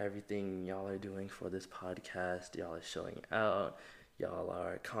 everything y'all are doing for this podcast. Y'all are showing out. Y'all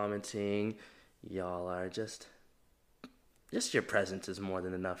are commenting. Y'all are just your presence is more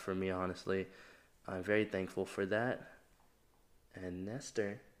than enough for me, honestly. I'm very thankful for that. And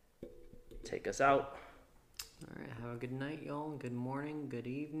Nestor, take us out. All right, have a good night, y'all. Good morning, good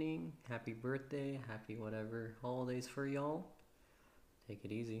evening. Happy birthday, happy whatever holidays for y'all. Take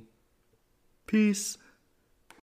it easy. Peace.